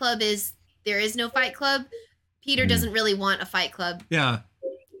Fight Club is there is no Fight Club. Peter doesn't really want a Fight Club. Yeah.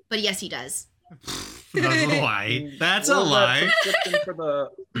 But yes, he does. That's a lie. That's a lie.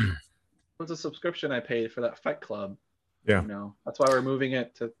 What's the subscription I paid for that Fight Club? Yeah. That's why we're moving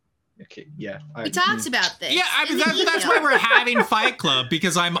it to. Okay, yeah. We talked about this. Yeah, I mean that's why we're having Fight Club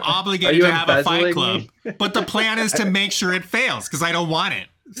because I'm obligated to have a Fight Club. But the plan is to make sure it fails because I don't want it.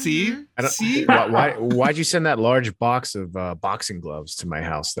 See? See? Why'd you send that large box of boxing gloves to my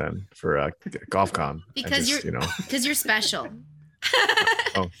house then for GolfCon? Because you're special.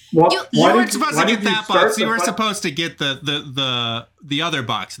 You weren't supposed to get that box. You were supposed to get the other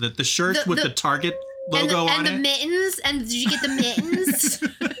box, the shirt with the Target logo on it. And the mittens. And did you get the mittens?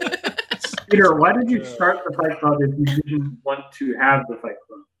 Peter, why did you start the Fight Club if you didn't want to have the Fight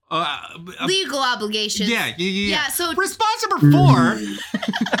Club? Legal obligations. Yeah. So response number 4.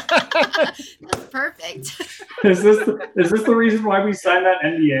 That's perfect. Is this the reason why we signed that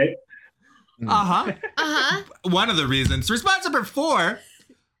NDA? One of the reasons. Response number 4.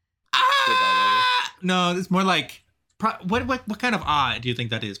 No, it's more like what kind of do you think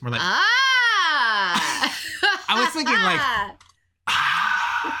that is? More like I was thinking like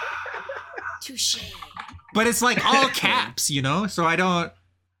touche. But it's like all caps, so I don't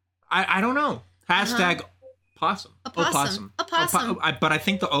know. Hashtag possum. Opossum. But I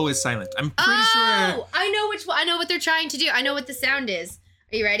think the O is silent. I'm pretty sure. I know which one. I know what they're trying to do. I know what the sound is.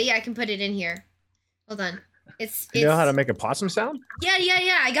 Are you ready? I can put it in here. Hold on. You know how to make a possum sound? Yeah.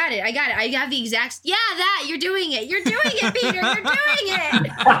 I got it. I have the exact. Yeah, that. You're doing it. You're doing it, Peter. You're doing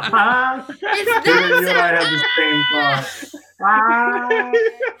it. It's that you and I have the same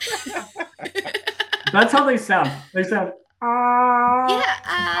thought. That's how they sound. They sound. All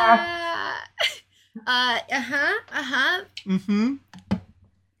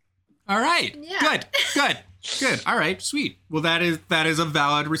right. Yeah. Good. All right. Sweet. Well, that is a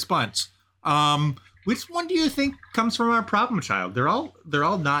valid response. Which one do you think comes from our problem child? They're all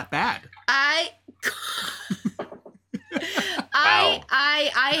not bad. I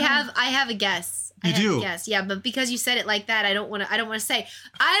have a guess. You do? Yes, yeah, but because you said it like that, I don't want to say.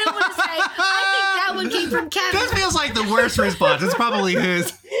 I think that one came from Kevin. This feels like the worst response. It's probably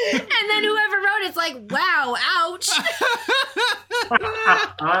his. And then whoever wrote it's like, wow, ouch.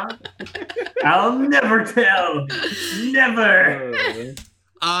 I'll never tell. Never.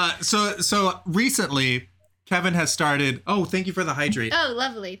 So recently, Kevin has started. Oh, thank you for the hydrate. Oh,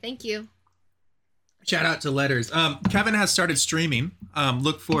 lovely. Thank you. Shout out to Letters. Kevin has started streaming.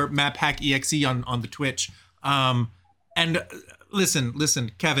 Look for Map Hack EXE on the Twitch. And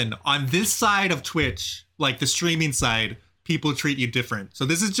listen, Kevin, on this side of Twitch, like the streaming side, people treat you different. So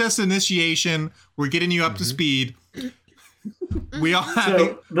this is just initiation. We're getting you up to speed. We all have.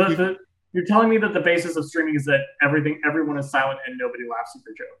 So you're telling me that the basis of streaming is that everyone is silent and nobody laughs at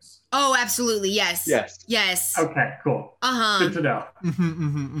your jokes. Oh, absolutely. Yes. Yes. Okay, cool. Good to know.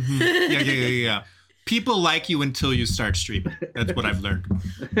 Yeah. People like you until you start streaming. That's what I've learned.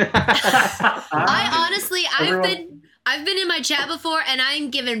 I've been in my chat before and I'm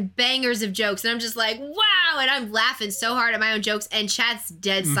given bangers of jokes and I'm just like, wow, and I'm laughing so hard at my own jokes and chat's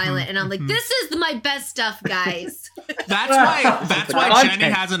dead silent and I'm like, this is my best stuff, guys. That's why Jenny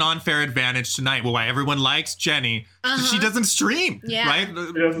has an unfair advantage tonight. Why everyone likes Jenny. She doesn't stream. Yeah. Right?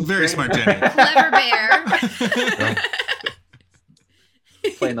 Very smart, Jenny. Clever bear.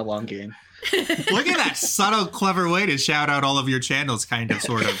 Playing the long game. Look at that subtle, clever way to shout out all of your channels, kind of,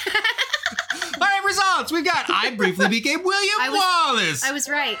 sort of. All right, results. We've got I briefly became William Wallace. I was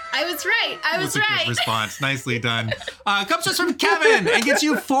right. That's a good response. Nicely done. Comes just from Kevin and gets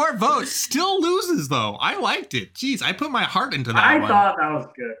you 4 votes. Still loses, though. I liked it. Jeez, I put my heart into that one. I thought that was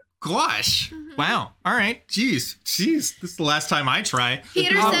good. Gosh. Wow. All right. Jeez. This is the last time I try.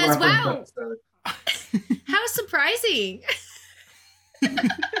 Peter says, wow. How surprising.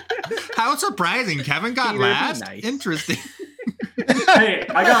 How surprising. Kevin got last. Nice. Interesting. Hey,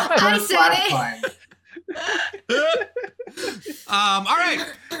 I got first last time. All right.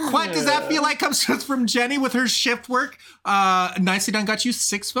 What does that feel like? Comes to us from Jenny with her shift work. Nicely done. Got you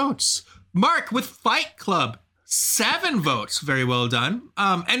 6 votes. Mark with Fight Club, 7 votes. Very well done.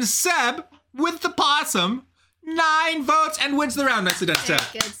 And Seb with the Possum, 9 votes and wins the round. Nicely done, Seb.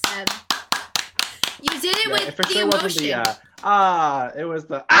 Good, Seb. You did it with the sure emotion. It was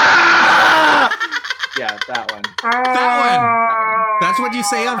the yeah, that one. That one. That's what you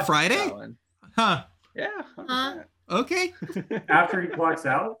say on Friday? That one. Huh. Yeah. Huh? Okay. After he clocks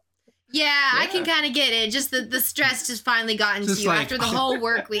out? Yeah, I can kind of get it. Just the stress just finally gotten to you after the whole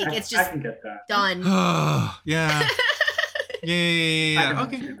work week. It's just I can get that. Done. Yeah. Yeah.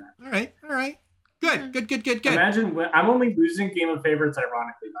 Okay. All right. Good. Imagine I'm only losing Game of Favorites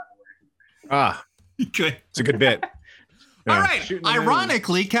ironically, by the way. Good. It's a good bit. Yeah. All right.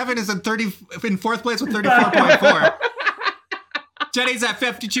 Ironically, Kevin is in 4th place with 34.4. Jenny's at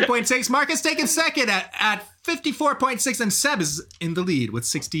 52.6. Mark is taking second at 54.6. And Seb is in the lead with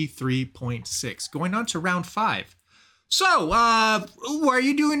 63.6. Going on to round 5. So, what are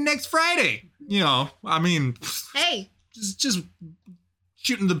you doing next Friday? Hey. Just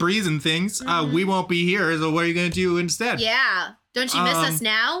shooting the breeze and things. We won't be here, so what are you going to do instead? Yeah. Don't you miss us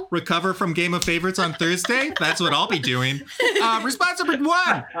now? Recover from Game of Favorites on Thursday? That's what I'll be doing. Response number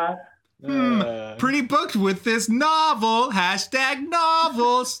 1. Pretty booked with this novel.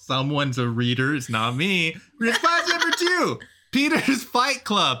 #novel. Someone's a reader. It's not me. Response number 2. Peter's Fight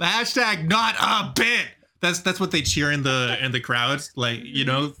Club. #not a bit. That's what they cheer in the crowds. Like,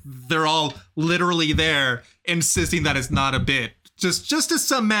 they're all literally there insisting that it's not a bit. Just to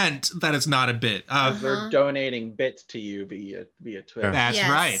cement that it's not a bit. They're donating bits to you via Twitter. That's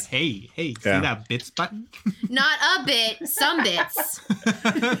right. Hey, see that bits button? Not a bit, some bits.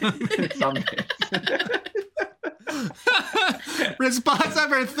 Some bits. Response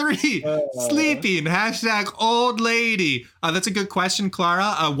number 3. Sleeping. #old lady. That's a good question,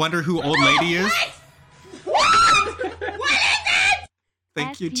 Clara. I wonder who old lady is. What is it?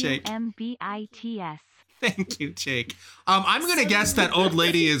 Thank you, Jake. SUMBITS. Thank you, Jake. I'm going to guess that old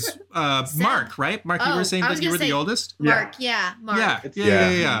lady is Mark, right? Mark, you were saying that you were the oldest? Mark, yeah. Mark.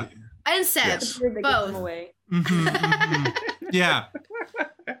 Yeah. And Seb, Yes. both. Yeah.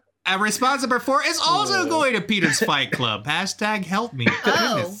 And response number 4 is also going to Peter's Fight Club. #help me.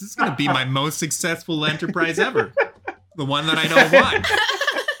 Goodness, this is going to be my most successful enterprise ever. The one that I don't want.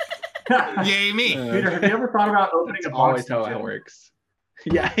 Yay me. Peter, have you ever thought about opening a boxing Always how gym? it works.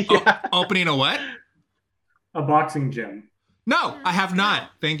 Yeah. Opening a what? A boxing gym. No, I have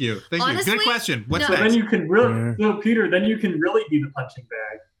not. Thank you. Honestly, good question. What's So next? then you can really, Peter, then you can really be the punching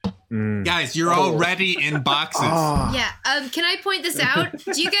bag. Guys, you're already in boxes. Yeah. Can I point this out?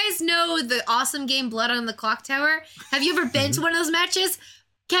 Do you guys know the awesome game Blood on the Clock Tower? Have you ever been to one of those matches?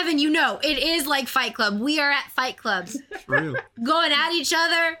 Kevin, it is like Fight Club. We are at Fight Clubs. True. Going at each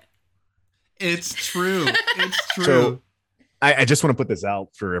other. It's true. So, I just want to put this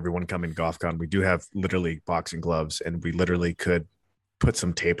out for everyone coming to GothCon. We do have literally boxing gloves, and we literally could put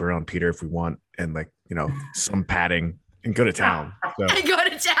some tape around Peter if we want, and some padding, and go to town. So, Go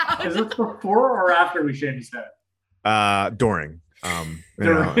to town. Is this before or after we shave his head? During.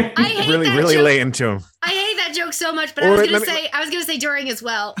 really lay into him. I hate that joke so much, but I was gonna say during as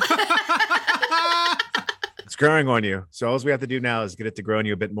well. It's growing on you. So all we have to do now is get it to grow on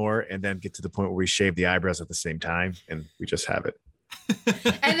you a bit more, and then get to the point where we shave the eyebrows at the same time, and we just have it.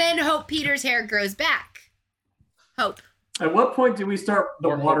 And then hope Peter's hair grows back. Hope. At what point do we start the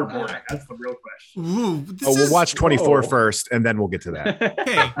waterboarding? That's the real question. Ooh, we'll watch 24 first, and then we'll get to that.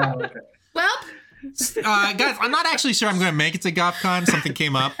 Hey. Okay. Well, guys, I'm not actually sure I'm going to make it to GothCon. Something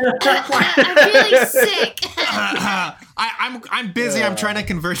came up. I'm feeling sick. I'm busy. I'm trying to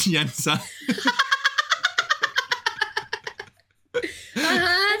convert Yenza.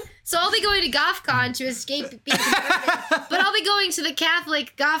 So I'll be going to GothCon to escape being converted, but I'll be going to the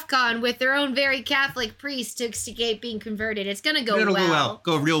Catholic GothCon with their own very Catholic priest to escape being converted. It's gonna go It'll well. go well.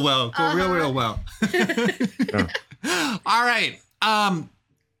 Go real well. Go real well. All right.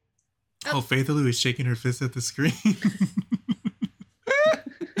 Faith Lou is shaking her fist at the screen.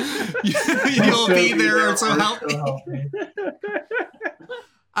 You'll be there, so help me.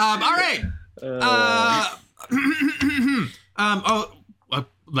 All right.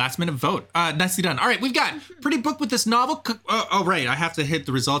 Last minute vote. Nicely done. All right, we've got pretty booked with this novel. Right. I have to hit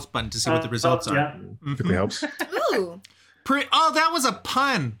the results button to see what the results are. Yeah. It helps. Ooh. That was a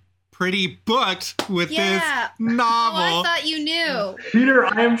pun. Pretty booked with this novel. Oh, I thought you knew. Peter,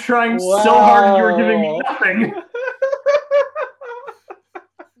 I am trying so hard and you are giving me nothing.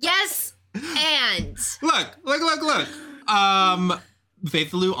 Yes, and Look.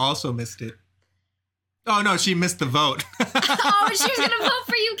 Faith Lou also missed it. Oh no, she missed the vote. Oh, she was gonna vote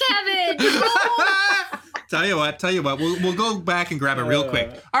for you, Kevin. Oh. Tell you what. We'll go back and grab it real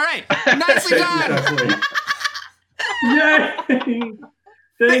quick. All right, nicely done. Yay!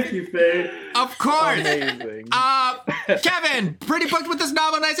 Thank you, Faith. Of course. Amazing. Kevin, pretty booked with this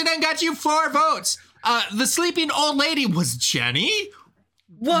novel. Nicely done. Got you 4 votes. The sleeping old lady was Jenny.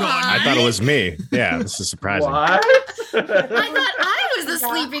 What? I thought it was me. Yeah, this is surprising. What? I thought I was the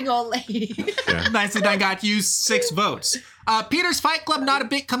sleeping old lady. Yeah. Nicely done. Got you 6 votes. Peter's Fight Club, not a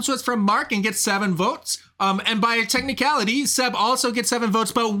bit, comes to us from Mark and gets 7 votes. And by technicality, Seb also gets 7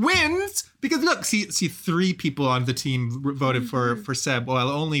 votes, but wins because look, see 3 people on the team voted for Seb, while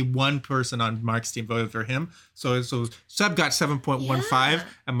only 1 person on Mark's team voted for him. So Seb got 7.15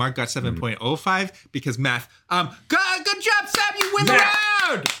 and Mark got 7.05 because math. Good job, Seb. You win the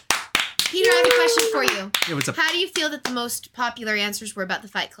round. Peter, I have a question for you. Yeah, what's up? How do you feel that the most popular answers were about the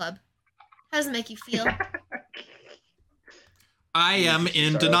Fight Club? How does it make you feel? I am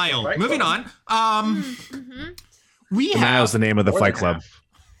in denial. Right, Moving on. We Denial's have the name of the more Fight than Club. half.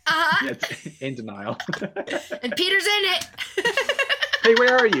 Uh-huh. Yeah, it's in denial. And Peter's in it. Hey,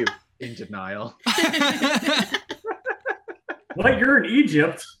 where are you? In denial. What? You're in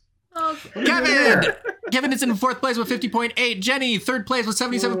Egypt? Oh, Kevin is in 4th place with 50.8. Jenny, 3rd place with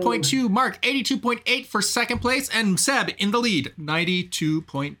 77.2. Mark, 82.8 for 2nd place. And Seb in the lead,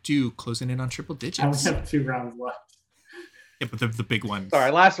 92.2. Closing in on triple digits. I only have 2 rounds left. Yeah, but the big ones.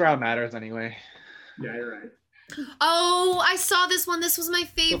 Sorry, last round matters anyway. Yeah, you're right. Oh, I saw this one. This was my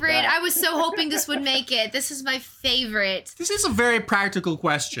favorite. back. I was so hoping this would make it. This is my favorite. This is a very practical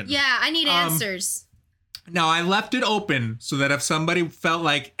question. Yeah, I need answers. Now, I left it open so that if somebody felt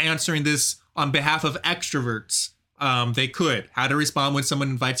like answering this on behalf of extroverts, they could. How to respond when someone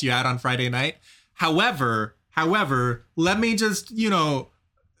invites you out on Friday night. However, let me just,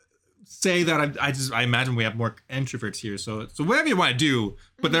 say that I imagine we have more introverts here. So whatever you want to do,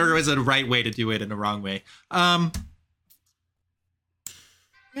 but there is a right way to do it and a wrong way. Yeah.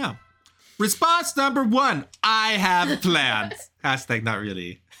 Response number 1, I have plans. Hashtag not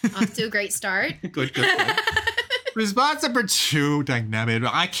really. Off to a great start. Good. Response number 2, dynamic.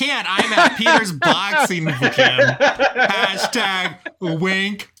 I can't. I'm at Peter's boxing gym. Hashtag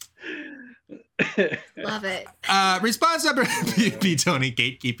wink. Love it. Response number B, Tony,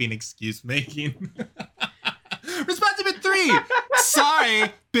 gatekeeping, excuse making. Response number 3,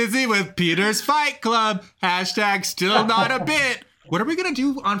 sorry, busy with Peter's Fight Club. Hashtag still not a bit. What are we gonna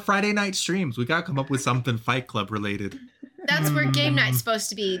do on Friday night streams? We gotta come up with something Fight Club related. That's where game night's supposed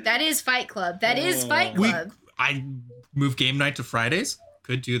to be. That is Fight Club. That is Fight Club. I move game night to Fridays.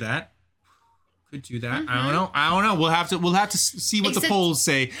 Could do that. I don't know. We'll have to see what the polls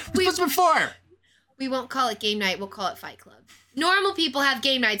say. What's before? We won't call it game night. We'll call it Fight Club. Normal people have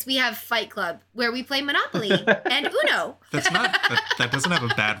game nights. We have Fight Club where we play Monopoly and Uno. That doesn't have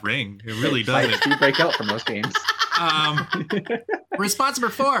a bad ring. It really doesn't. Fights do break out from those games. Response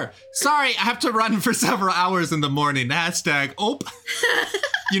number 4. Sorry, I have to run for several hours in the morning. Hashtag ope.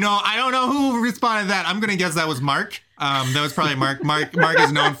 I don't know who responded to that. I'm gonna guess that was Mark. That was probably Mark. Mark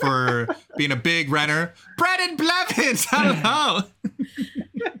is known for being a big runner. Brennan Blevins, hello.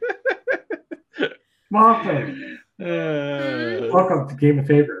 Welcome. Welcome to Game of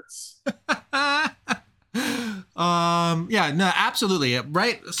Favorites. Yeah, no, absolutely.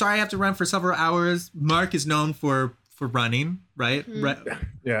 Right. Sorry, I have to run for several hours. Mark is known for running, right?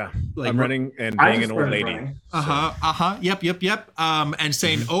 Yeah. Like, I'm running and being an old lady. Yep. And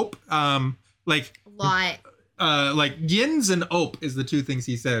saying ope, like A lot. Like yins and ope is the two things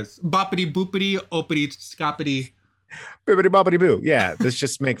he says. Boppity boopity, opity scoppity. Bibbidi bobbidi boo. Yeah, let's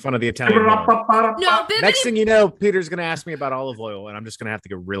just make fun of the Italian. No, bibbidi. Next thing you know, Peter's gonna ask me about olive oil, and I'm just gonna have to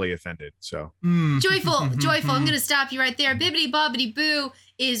get really offended. So Joyful. I'm gonna stop you right there. Bibbidi bobbidi boo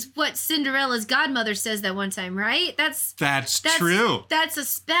is what Cinderella's godmother says that one time, right? That's true. That's a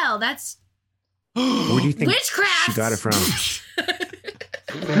spell. That's where do you think witchcraft. she got it from?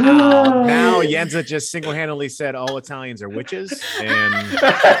 Now Yenza just single-handedly said all Italians are witches, and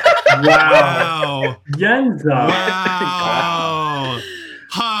wow. Yenza. Wow.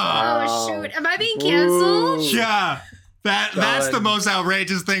 Oh shoot! Am I being canceled? Ooh. Yeah, that's the most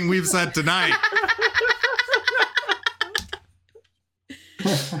outrageous thing we've said tonight.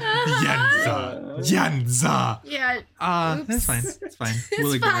 Yenza. Yeah. That's fine. It's fine.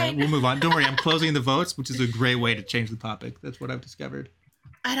 We'll move on. Don't worry. I'm closing the votes, which is a great way to change the topic. That's what I've discovered.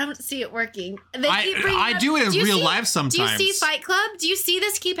 I don't see it working. I do it in real life sometimes. Do you see Fight Club? Do you see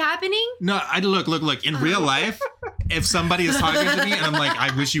this keep happening? No, I look. In real life, if somebody is talking to me and I'm like,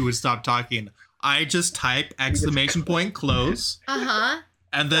 I wish you would stop talking, I just type ! Close.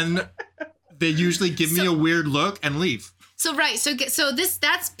 And then they usually give me a weird look and leave. So right. So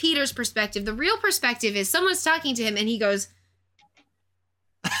that's Peter's perspective. The real perspective is someone's talking to him and he goes,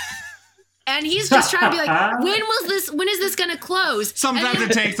 and he's just trying to be like, when is this gonna close? Sometimes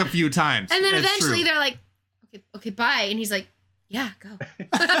it takes a few times. And then eventually they're like, okay, bye. And he's like, yeah, go.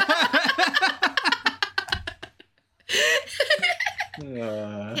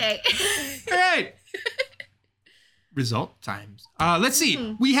 Okay. All right. Result times. Let's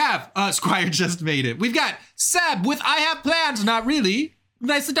see. We have Squire just made it. We've got Seb with I have plans, not really.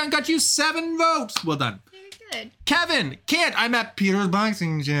 Nicely done. Got you 7 votes. Well done. Good. Kevin, can't. I'm at Peter's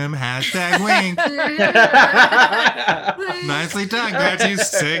boxing gym. #wink. Nicely done. Got you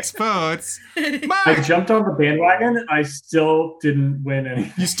 6 votes. Mark. I jumped on the bandwagon. I still didn't win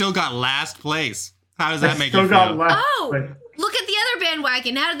anything. You still got last place. How does that make you feel? Look at the other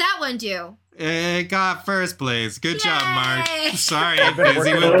bandwagon. How did that one do? It got first place. Good job, Mark. Sorry, I've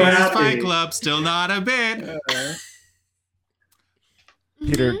busy been with working Peter's happy. Fight Club. Still not a bit.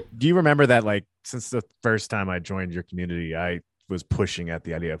 Peter, do you remember that, like, since the first time I joined your community, I was pushing at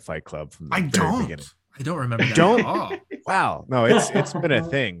the idea of Fight Club from the very beginning? I don't remember that Don't? at all. Wow. No, it's been a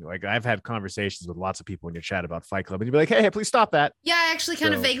thing. Like, I've had conversations with lots of people in your chat about Fight Club, and you'd be like, hey, please stop that. Yeah, I actually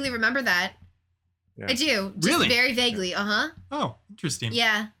kind of vaguely remember that. Yeah. I do. Just Really? very vaguely. Oh, interesting.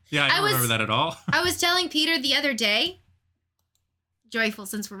 Yeah. Yeah, I don't remember that at all. I was telling Peter the other day, joyful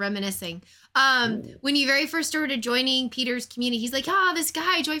since we're reminiscing, when you very first started joining Peter's community, he's like, this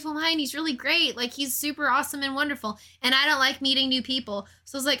guy, Joyful Mind, he's really great. Like, he's super awesome and wonderful. And I don't like meeting new people.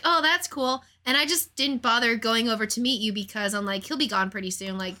 So I was like, oh, that's cool. And I just didn't bother going over to meet you because I'm like, he'll be gone pretty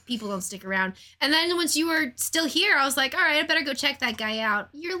soon. Like, people don't stick around. And then once you were still here, I was like, all right, I better go check that guy out.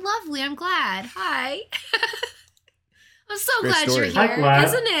 You're lovely. I'm glad. Hi. I'm so Great glad story. you're here, Hi,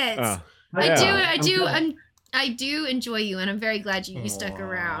 isn't it? Yeah. I do enjoy you, and I'm very glad you stuck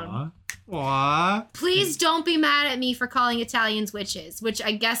around. Aww. Please don't be mad at me for calling Italians witches, which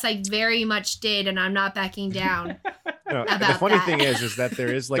I guess I very much did, and I'm not backing down. No, about the funny that. thing is that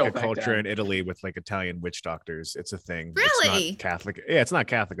there is like Don't a back culture down. in Italy with like Italian witch doctors. It's a thing. Really? It's not Catholic. Yeah, it's not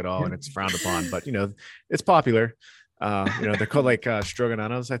Catholic at all, and it's frowned upon. But it's popular. They're called like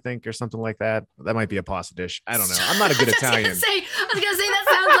stroganonos, I think, or something like that. That might be a pasta dish. I don't know. I'm not a good Italian. I was gonna say that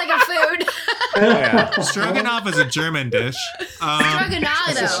sounds like a food. Yeah. Stroganoff is a German dish.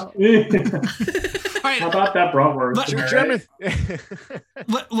 Stroganado. All right. How about that bratwurst? German.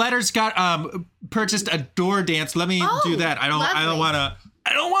 Letters got purchased a door dance. Let me do that. I don't want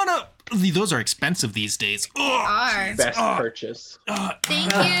to. Those are expensive these days. Are. Best purchase.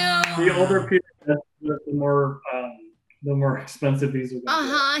 Thank you. The older people, the more expensive these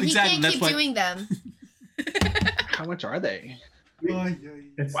are. He Exactly, can't that's keep why- doing them. How much are they?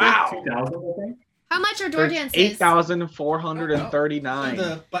 It's Wow. like 2,000, I think. How much are door There's dances? 8,439.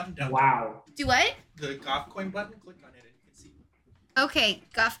 The button down. Wow. Do what? The golf coin button. Click on it and you can see. Okay,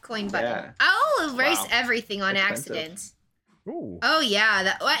 golf coin button. Yeah. I'll erase Wow. everything on Expensive. accident. Ooh. Oh yeah,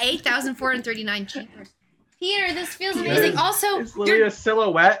 that 8,439 cheaper. Peter, this feels amazing. Also, It's literally a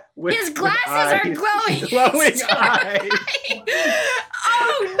silhouette with his glasses with are eyes. glowing. Glowing eyes. Oh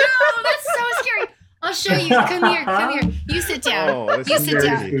no, that's so scary. I'll show you. Come here. You sit down. Oh, you sit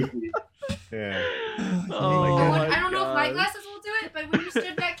down. Yeah. I don't know if my glasses will do it, but when you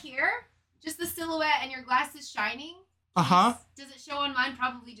stood back here, just the silhouette and your glasses shining. Does it show on mine?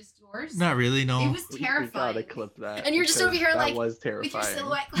 Probably just yours. Not really, no. It was terrifying. We gotta clip that. And you're just over here like was terrifying. with your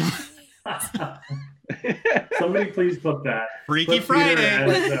silhouette. Somebody please clip that. Freaky Clip Peter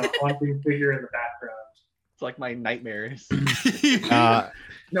Friday. as a haunting figure in the background. It's like my nightmares.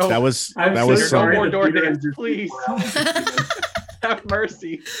 No, that was no some. more door dance, please. Have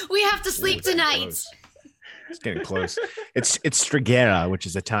mercy. We have to sleep tonight. It's getting close. It's Strigera, which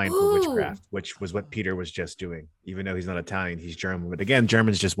is Italian for witchcraft, which was what Peter was just doing. Even though he's not Italian, he's German. But again,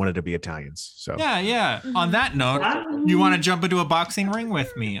 Germans just wanted to be Italians. So yeah. On that note, you want to jump into a boxing ring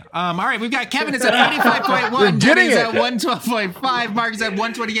with me? All right, we've got Kevin is at 95.1, Jenny's at 112.5, Mark is at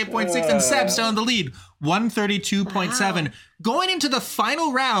 128.6, and Seb's still in the lead, 132.7. Wow. Going into the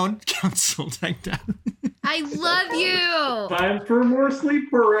final round, Council take down. I love you. Time for more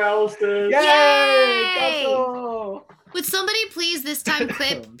sleep paralysis. Yay! Would somebody please this time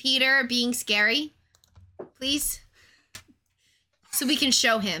clip Peter being scary? Please? So we can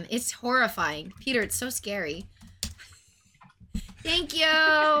show him. It's horrifying. Peter, it's so scary. Thank you.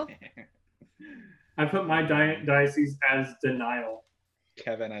 I put my diocese as denial.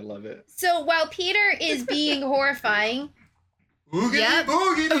 Kevin, I love it. So while Peter is being horrifying.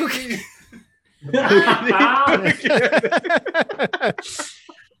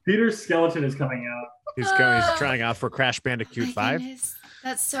 Peter's skeleton is coming out. He's trying out for Crash Bandicoot 5. Goodness.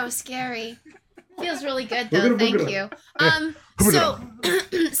 That's so scary. Feels really good though. Thank you. So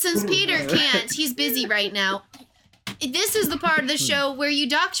since Peter can't, he's busy right now. This is the part of the show where you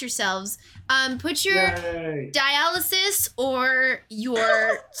dox yourselves. Put your dialysis or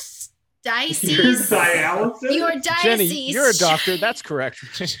your diocese. Your diocese. Jenny, you're a doctor. That's correct.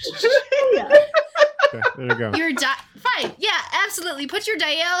 Yeah. Okay, there you go. Fine. Yeah, absolutely. Put your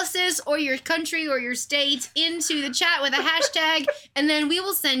dialysis or your country or your state into the chat with a hashtag, and then we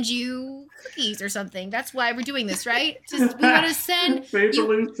will send you cookies or something. That's why we're doing this, right? We want to send.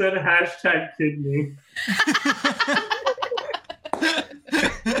 Faithfully said hashtag kidney.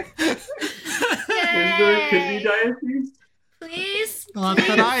 Is there a kidney diocese? Please. Not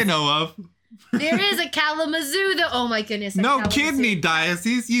that I know of. There is a Kalamazoo, though. Oh my goodness. No kidney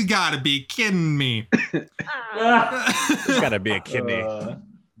diocese. You gotta be kidding me. There's gotta be a kidney.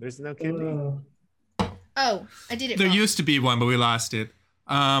 There's no kidney. Oh, I did it There wrong. used to be one, but we lost it.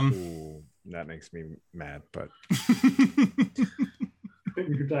 Ooh, that makes me mad, but.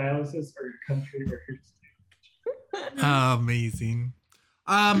 Your dialysis or your country or your state. Amazing.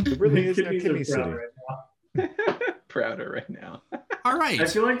 There really is no kidney city. Prouder right now. All right. I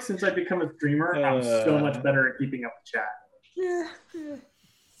feel like since I've become a streamer, I'm so much better at keeping up the chat.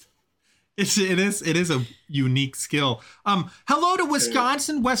 It is a unique skill. Hello to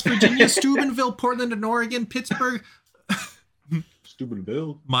Wisconsin, West Virginia, Steubenville, Portland and Oregon, Pittsburgh.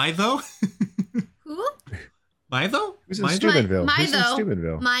 Steubenville. Mytho? Who? Mytho? Who's in Steubenville? Who's in Mytho.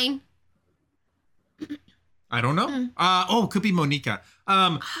 Steubenville? Mine. I don't know. Could be Monica.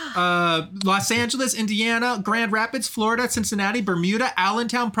 Los Angeles, Indiana, Grand Rapids, Florida, Cincinnati, Bermuda,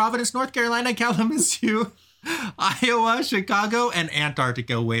 Allentown, Providence, North Carolina, Kalamazoo, Iowa, Chicago, and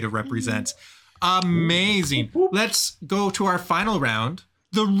Antarctica. Way to represent. Amazing. Let's go to our final round.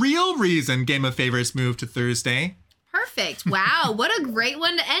 The real reason Game of Favorites moved to Thursday. Perfect. Wow. What a great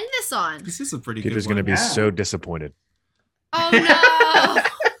one to end this on. This is a pretty Peter's good one. going to be so disappointed. Oh, no.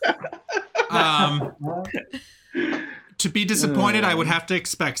 To be disappointed, I would have to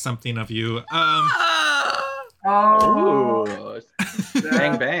expect something of you. Oh,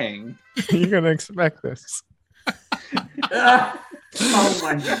 bang bang! You're gonna expect this. Oh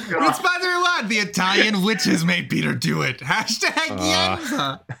my god! It's Mother One. The Italian witches made Peter do it. Hashtag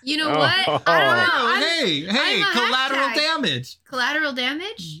Yenza. You know what? I don't know. Hey, I'm a collateral hashtag. damage. Collateral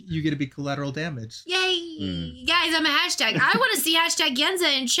damage? You get to be collateral damage. Yay. Guys, I'm a hashtag. I want to see hashtag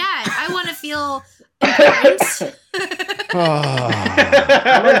Yenza in chat. I want to feel important.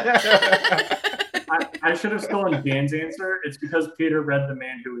 I should have stolen Dan's answer. It's because Peter read The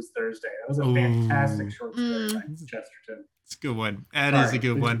Man Who Was Thursday. That was a fantastic short story by Chesterton. It's a good one. That is a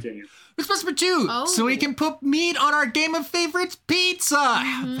good one. Continue. We're supposed to two, so we can put meat on our Game of Favorites pizza.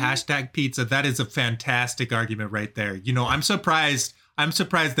 Hashtag pizza. That is a fantastic argument right there. You know, I'm surprised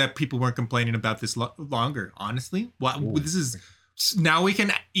that people weren't complaining about this longer. Honestly, this is now we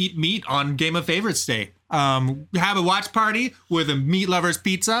can eat meat on Game of Favorites Day. Have a watch party with a meat lovers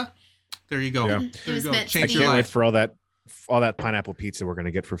pizza. There you go. Yeah. It was meant to I be. can't wait for all that all that pineapple pizza we're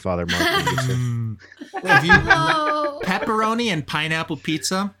gonna get for Father Mark. Pepperoni and pineapple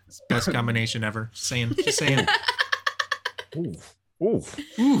pizza, best combination ever. Just saying. Oof.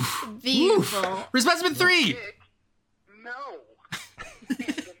 Beautiful. Response number 3. No.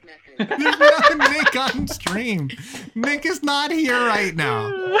 Nick on stream. Nick is not here right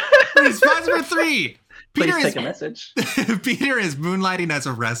now. Response number 3. Please take a message. Peter is moonlighting as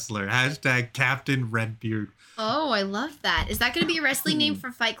a wrestler. # Captain Redbeard. Oh, I love that. Is that going to be a wrestling name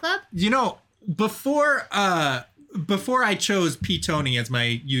for Fight Club? You know, before I chose P. Tony as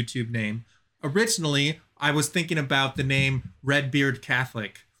my YouTube name, originally I was thinking about the name Redbeard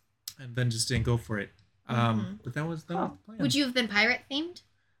Catholic, and then just didn't go for it. But that was the plan. Would you have been pirate themed?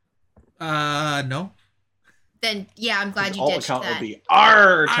 No. Then yeah, I'm glad you all ditched account that. would be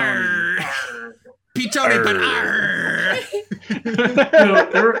R Tony. P. Tony, but R.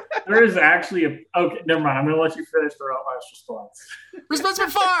 No, there is actually okay, never mind. I'm going to let you finish the last response. Response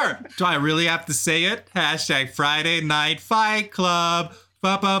number 4. Do I really have to say it? # Friday Night Fight Club.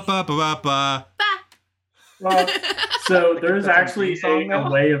 Ba ba ba ba ba ba. Well, so there's actually a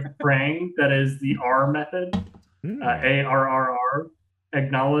way of praying that is the R method. ARRR.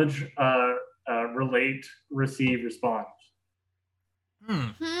 Acknowledge, relate, receive, respond.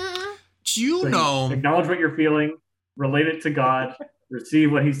 Do you know? Acknowledge what you're feeling, relate it to God,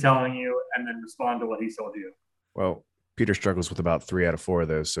 receive what he's telling you, and then respond to what he told you. Well, Peter struggles with about 3 out of 4 of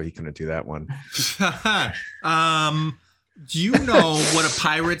those, so he couldn't do that one. Do you know what a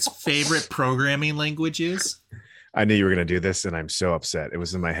pirate's favorite programming language is? I knew you were going to do this, and I'm so upset. It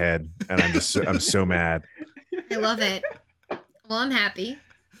was in my head, and I'm so mad. I love it. Well, I'm happy.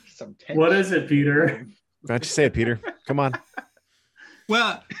 What is it, Peter? Why don't you say it, Peter? Come on.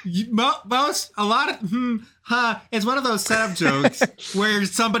 Well, it's one of those setup jokes where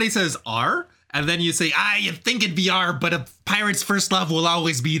somebody says R, and then you say, you think it'd be R, but a pirate's first love will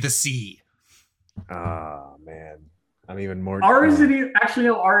always be the sea. Oh, man. I'm even more. R is it? Actually,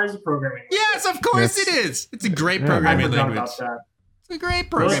 no, R is a programming language. Yes, of course it is. It's a great programming language. About that. It's a great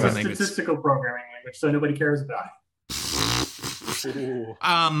programming it's a language. Statistical programming language, so nobody cares about it.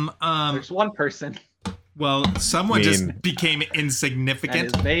 There's one person. Well, someone just became insignificant.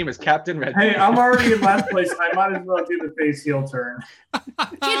 And his name is Captain Red. Hey, I'm already in last place. I might as well do the face heel turn.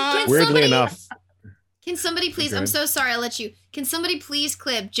 Weirdly enough. Can somebody please? I'm so sorry. I'll let you. Can somebody please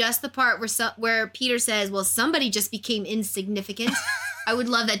clip just the part where Peter says, "Well, somebody just became insignificant." I would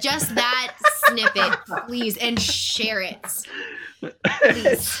love that. Just that snippet, please, and share it.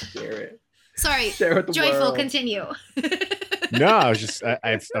 Please share it. Sorry, share with the Joyful. world. Continue. No, I was just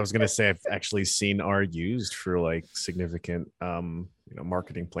I was gonna say I've actually seen R used for like significant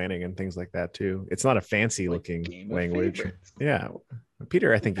marketing planning and things like that too. It's not a fancy looking language. Favorites. Yeah.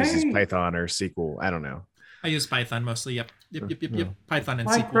 Peter, I think uses Python or SQL. I don't know. I use Python mostly. Yep. Python and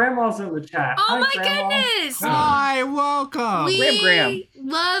My SQL. grandma's in the chat. Oh Hi, my Grandma. goodness! Hi, welcome. We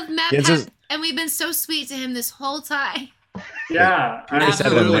love Matt, and we've been so sweet to him this whole time. Yeah, I just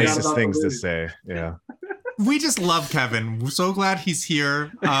had the nicest things to say. Yeah. We just love Kevin. We're so glad he's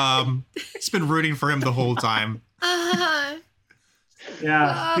here. He's been rooting for him the whole time.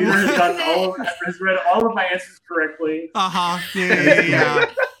 Yeah, Peter has read all of my answers correctly. Yeah.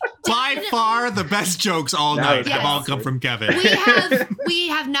 By far, the best jokes all night have all come from Kevin. We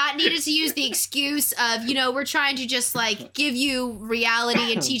have not needed to use the excuse of, we're trying to just like give you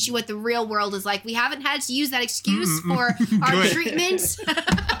reality and teach you what the real world is like. We haven't had to use that excuse for our treatment.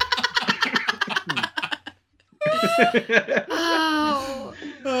 Oh,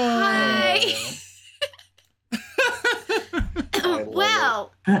 hi.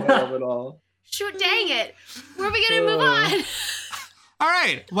 Well, I love it all. Shoot, dang it. Where are we going to move on? All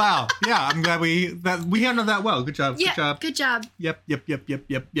right. Wow. Yeah, I'm glad we handled that well. Good job. Yeah, good job. Yep.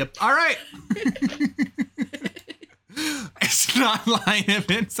 All right. It's not line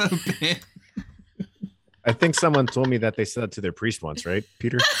events open. I think someone told me that they said that to their priest once, right,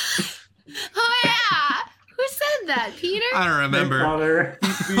 Peter? Oh, yeah. Who said that, Peter? I don't remember. Father,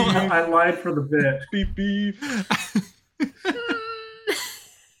 I lied for the bit. Beep.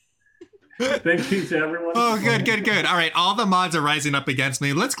 Thank you to everyone. Oh, good. All right, all the mods are rising up against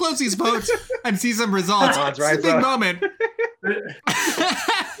me. Let's close these votes and see some results. It's a big moment.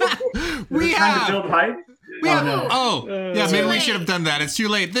 We have. To build hype? Maybe we should have done that. It's too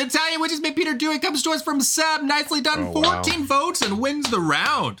late. The Italian Witches Made Peter Do It comes to us from Seb. Nicely done. 14 votes and wins the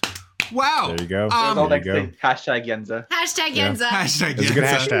round. Wow. There you go. Hashtag Yenza. Hashtag Yenza. Hashtag It's a good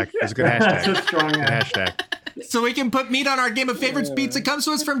hashtag. That's a strong hashtag. So we can put meat on our Game of Favorites. Pizza comes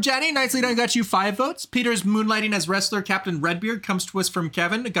to us from Jenny. Nicely done. Got you 5 votes. Peter's moonlighting as wrestler Captain Redbeard comes to us from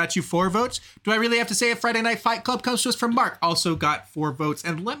Kevin. Got you 4 votes. Do I really have to say it? Friday Night Fight Club comes to us from Mark. Also got 4 votes.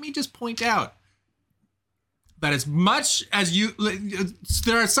 And let me just point out that as much as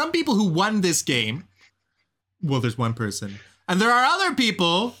there are some people who won this game. Well, there's one person. And there are other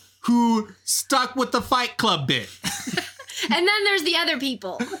people who stuck with the Fight Club bit. And then there's the other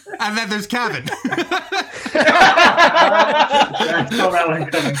people. And then there's Kevin. I saw that one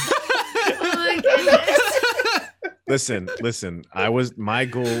coming. Oh my goodness. Listen. My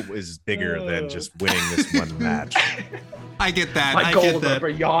goal is bigger than just winning this one match. I get that. My goals are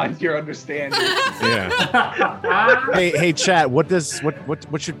beyond your understanding. Yeah. hey, chat. What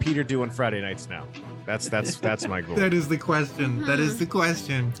should Peter do on Friday nights now? That's my goal. That is the question. That is the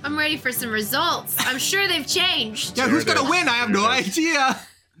question. I'm ready for some results. I'm sure they've changed. Yeah, who's gonna win? I have no idea.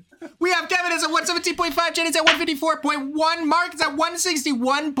 We have Kevin is at 117.5, Jenny's at 154.1, Mark is at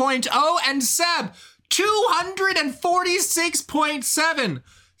 161.0, and Seb 246.7.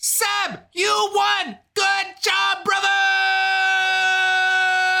 Seb, you won! Good job, brother!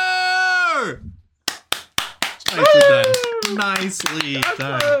 Nicely done. Nicely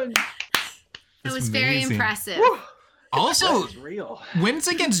done. It was very impressive. Also, wins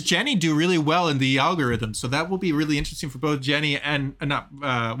against Jenny do really well in the algorithm, so that will be really interesting for both Jenny and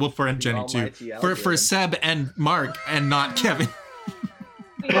for Jenny too, for Seb and Mark, and not Kevin.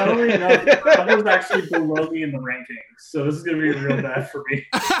 Funnily enough, I was actually below me in the rankings, so this is gonna be real bad for me.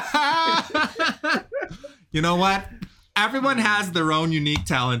 You know what? Everyone has their own unique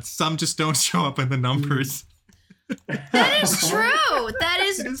talents. Some just don't show up in the numbers. That is true.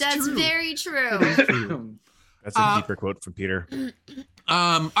 That's true. Very true. That's a deeper quote from Peter.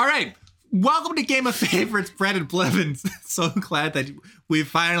 All right. Welcome to Game of Favorites, Brett and Blevins. So glad that we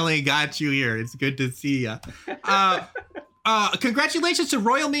finally got you here. It's good to see you. Congratulations to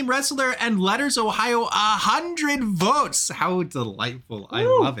Royal Meme Wrestler and Letters Ohio, 100 votes. How delightful. I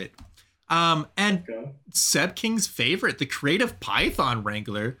love it. And Seb King's favorite, the Creative Python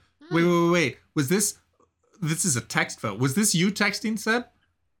Wrangler. Wait. Was this is a text vote. Was this you texting, Seb?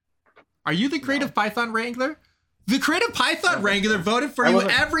 Are you the Creative Python Wrangler? The Creative Python Wrangler voted for you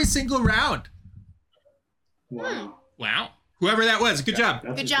every single round. Wow. Whoever that was, good job.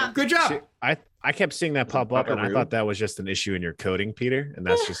 Good job. Good job. See, I kept seeing that pop up, and I thought that was just an issue in your coding, Peter, and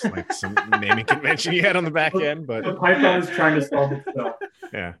that's just like some naming convention you had on the back end. But the Python is trying to solve itself.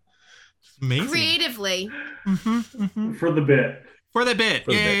 Yeah. Amazing. Creatively. For the bit.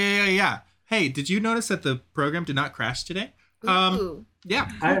 Yeah. Hey, did you notice that the program did not crash today? Ooh. Yeah.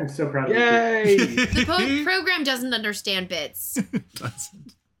 I am so proud of you. Yay! The program doesn't understand bits.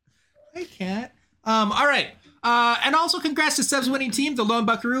 Doesn't. I can't. All right. And also congrats to Seb's winning team, the Lone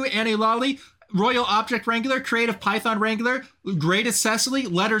Buckaroo, Annie Lawley, Royal Object Wrangler, Creative Python Wrangler, Greatest Cecily,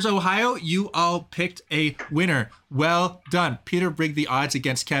 Letters Ohio. You all picked a winner. Well done. Peter rigged the odds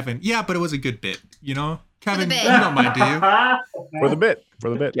against Kevin. Yeah, but it was a good bit, you know? Kevin, you don't mind, do you? For the bit.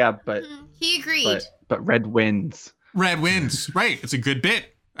 Yeah, but he agreed. But Red wins. Red wins. Right. It's a good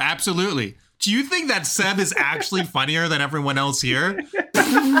bit. Absolutely. Do you think that Seb is actually funnier than everyone else here?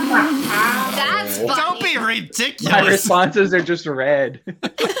 That's funny. Don't be ridiculous. My responses are just red.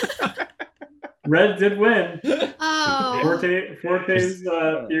 Red did win. Oh. Forte's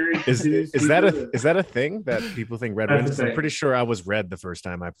theory. Is that a thing that people think Red wins? I'm pretty sure I was red the first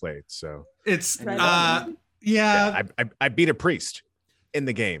time I played. So it's yeah. I beat a priest in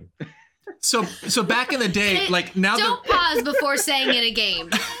the game. So back in the day, like now. Don't pause before saying in a game.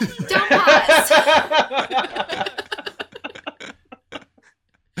 Don't pause.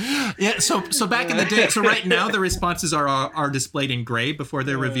 Yeah. So back in the day. So right now the responses are displayed in gray before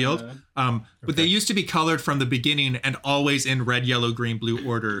they're revealed. But they used to be colored from the beginning and always in red, yellow, green, blue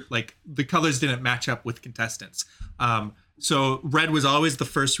order. Like the colors didn't match up with contestants. So red was always the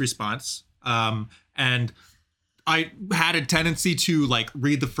first response. And I had a tendency to like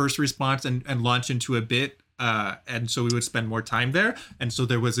read the first response and launch into a bit. And so we would spend more time there. And so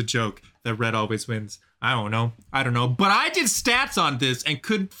there was a joke that red always wins. I don't know. But I did stats on this and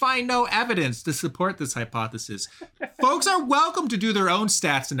could find no evidence to support this hypothesis. Folks are welcome to do their own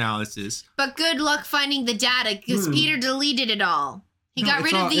stats analysis. But good luck finding the data because Peter deleted it all. He got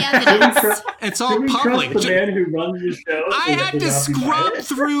rid of the evidence. It's all public. The man who runs the show. I had to scrub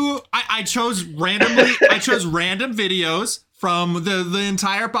through. I chose random videos from the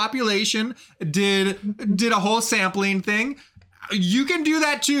entire population. Did a whole sampling thing. You can do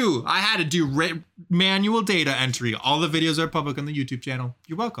that too. I had to do manual data entry. All the videos are public on the YouTube channel.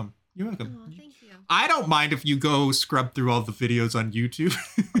 You're welcome. Oh, thank you. I don't mind if you go scrub through all the videos on YouTube.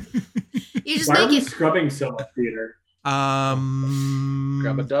 You just Why are make we it. scrubbing so much, Peter?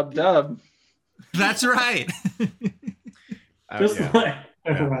 Grab a dub. That's right. Just yeah. like,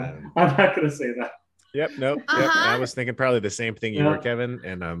 never mind. I'm not gonna say that. Yep. Nope. Yep. I was thinking probably the same thing you were, Kevin.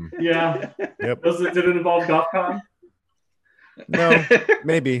 And Yeah. Yep. Did it involve GothCon? No,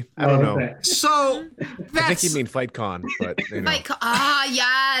 maybe. I don't know. Okay. So I think you mean FightCon, but you know. FightCon. Ah,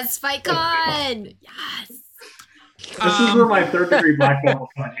 yes, FightCon. Yes. This is where my 3rd degree black belt will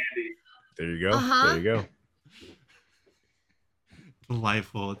come in handy. There you go. There you go.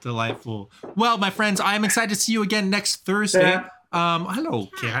 Delightful. Well, my friends, I am excited to see you again next Thursday. Hello,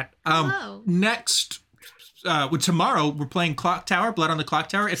 Kat. Hello. Tomorrow we're playing Clock Tower, Blood on the Clock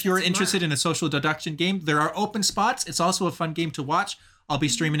Tower. If you're interested in a social deduction game, there are open spots. It's also a fun game to watch. I'll be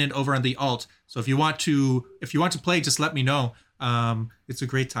streaming it over on the alt. So if you want to play, just let me know. It's a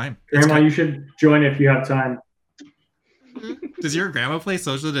great time. Grandma, you should join if you have time. Does your grandma play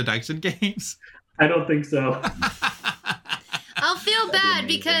social deduction games? I don't think so. I'll feel bad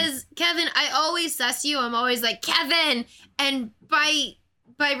because Kevin, I always suss you. I'm always like, Kevin, and by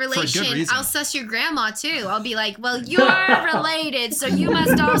relation, I'll suss your grandma too. I'll be like, well, you're related, so you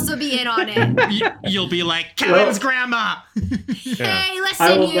must also be in on it. You'll be like, Kevin's grandma. Hey, listen,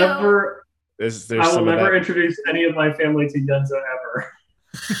 I will never. I will never introduce any of my family to Yenza ever.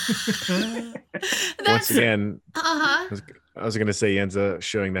 Once again, I was going to say Yenza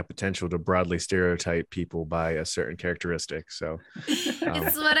showing that potential to broadly stereotype people by a certain characteristic. So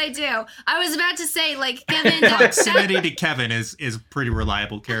it's what I do. I was about to say, like, Kevin. Proximity to Kevin is pretty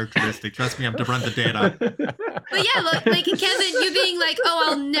reliable characteristic. Trust me, I have to run the data. But yeah, look, like Kevin, you being like, oh,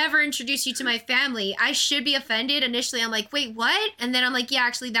 I'll never introduce you to my family. I should be offended. Initially, I'm like, wait, what? And then I'm like, yeah,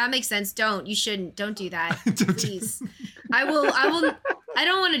 actually, that makes sense. Don't. You shouldn't. Don't do that. Please. I will. I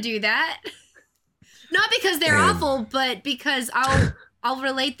don't want to do that. Not because they're awful, but because I'll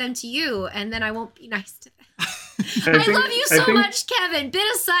relate them to you, and then I won't be nice to them. I love you so much, Kevin.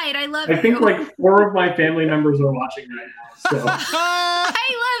 Bit aside, I love you. I think like 4 of my family members are watching right now. So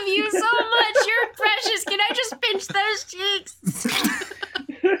I love you so much. You're precious. Can I just pinch those cheeks?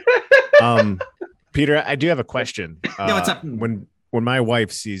 Peter, I do have a question. Yeah, what's up? When my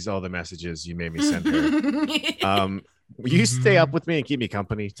wife sees all the messages you made me send her, will you stay up with me and keep me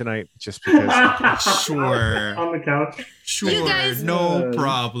company tonight? Just because. Sure. On the couch. Sure. No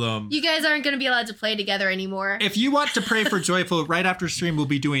problem. You guys aren't going to be allowed to play together anymore. If you want to pray for Joyful, right after stream, we'll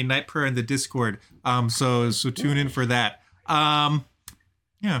be doing night prayer in the Discord. So tune in for that. Yeah,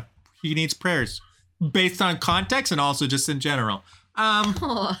 he needs prayers based on context and also just in general.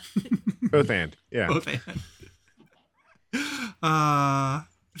 Both and. Yeah. Both and.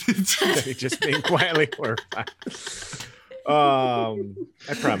 Just being quietly horrified. I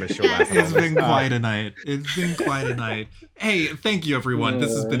promise you'll laugh. It's been quite a night. It's been quite a night. Hey, thank you everyone.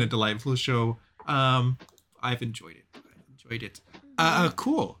 This has been a delightful show. I've enjoyed it.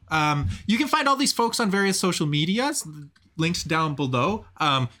 Cool. You can find all these folks on various social medias. Links down below.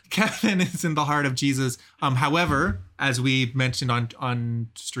 Kevin is in the heart of Jesus. However, as we mentioned on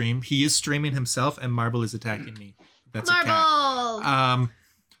stream, he is streaming himself, and Marble is attacking me. That's Marble. A cat.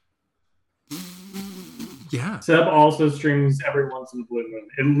 Yeah. Seb also streams every once in a blue moon.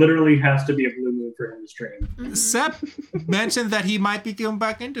 It literally has to be a blue moon for him to stream. Mm-hmm. Seb mentioned that he might be going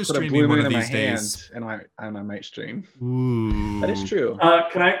back into streaming one of these days, and I might stream. Ooh. That is true.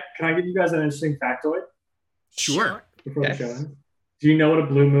 Can I give you guys an interesting factoid? Sure. Before the show. Do you know what a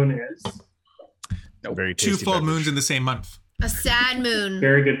blue moon is? Nope. Very 2 full moons in the same month. A sad moon.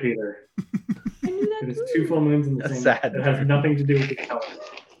 Very good, Peter. It is 2 full moons in the same month. It has nothing to do with the color.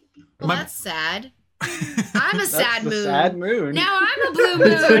 Well, that's sad. I'm a sad moon. Sad moon. Now I'm a blue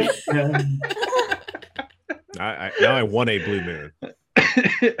moon. Now I want a blue moon.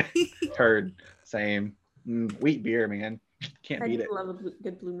 Heard. Same. Wheat beer, man. Can't beat it. I love a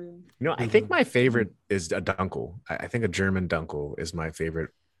good blue moon. You know, I think my favorite is a Dunkel. I think a German Dunkel is my favorite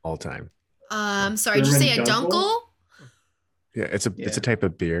all time. Sorry, did you say a Dunkel? Yeah, it's a type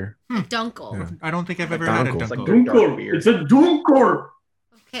of beer. A Dunkel. Yeah. I don't think I've ever had a Dunkel. It's like Dunkel. It's a Dunkel.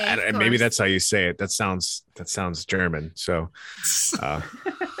 Okay, and maybe that's how you say it. That sounds German. So yeah,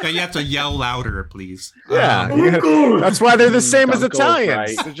 you have to yell louder, please. Yeah, that's why they're the same as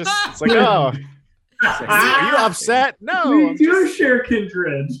Italians. Right. They're just it's like, oh, are you upset? No, we do share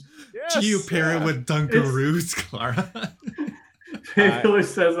kindred. Yes. Do you pair it with Dunkaroos, Clara? Taylor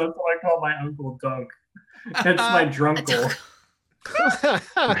says that's what I call my Uncle Dunk. That's my drunkle.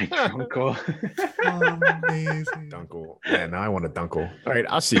 My drunkle. Amazing. Dunkel. Yeah, now I want a Dunkel. All right,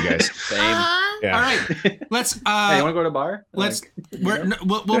 I'll see you guys. Same. Yeah. All right, let's. Hey, you want to go to a bar? Let's.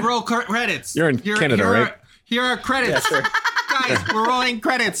 We'll roll credits. You're in Canada, right? Here are credits. Yeah, sure. guys, we're rolling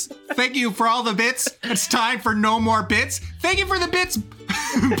credits. Thank you for all the bits. It's time for no more bits. Thank you for the bits,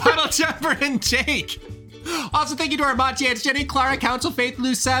 Puddle Jumper and Jake. Also, thank you to our Montians, Jenny, Clara, Council, Faith,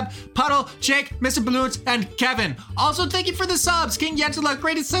 Lou, Seb, Puddle, Jake, Mr. Balloons, and Kevin. Also, thank you for the subs, King Yentala,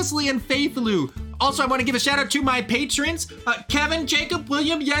 Greatest Cecily, and Faith Lou. Also, I want to give a shout out to my patrons, Kevin, Jacob,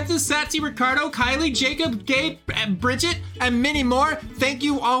 William, Yenza, Satsy, Ricardo, Kylie, Jacob, Gabe, and Bridget, and many more. Thank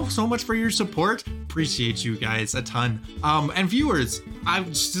you all so much for your support. Appreciate you guys a ton. And viewers, I'm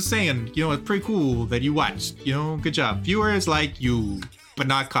just saying, it's pretty cool that you watched. Good job. Viewers like you, but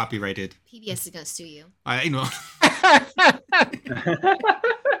not copyrighted. PBS is gonna sue you. I know.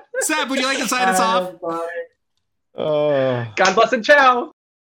 Seb, would you like to sign us off? God bless and ciao.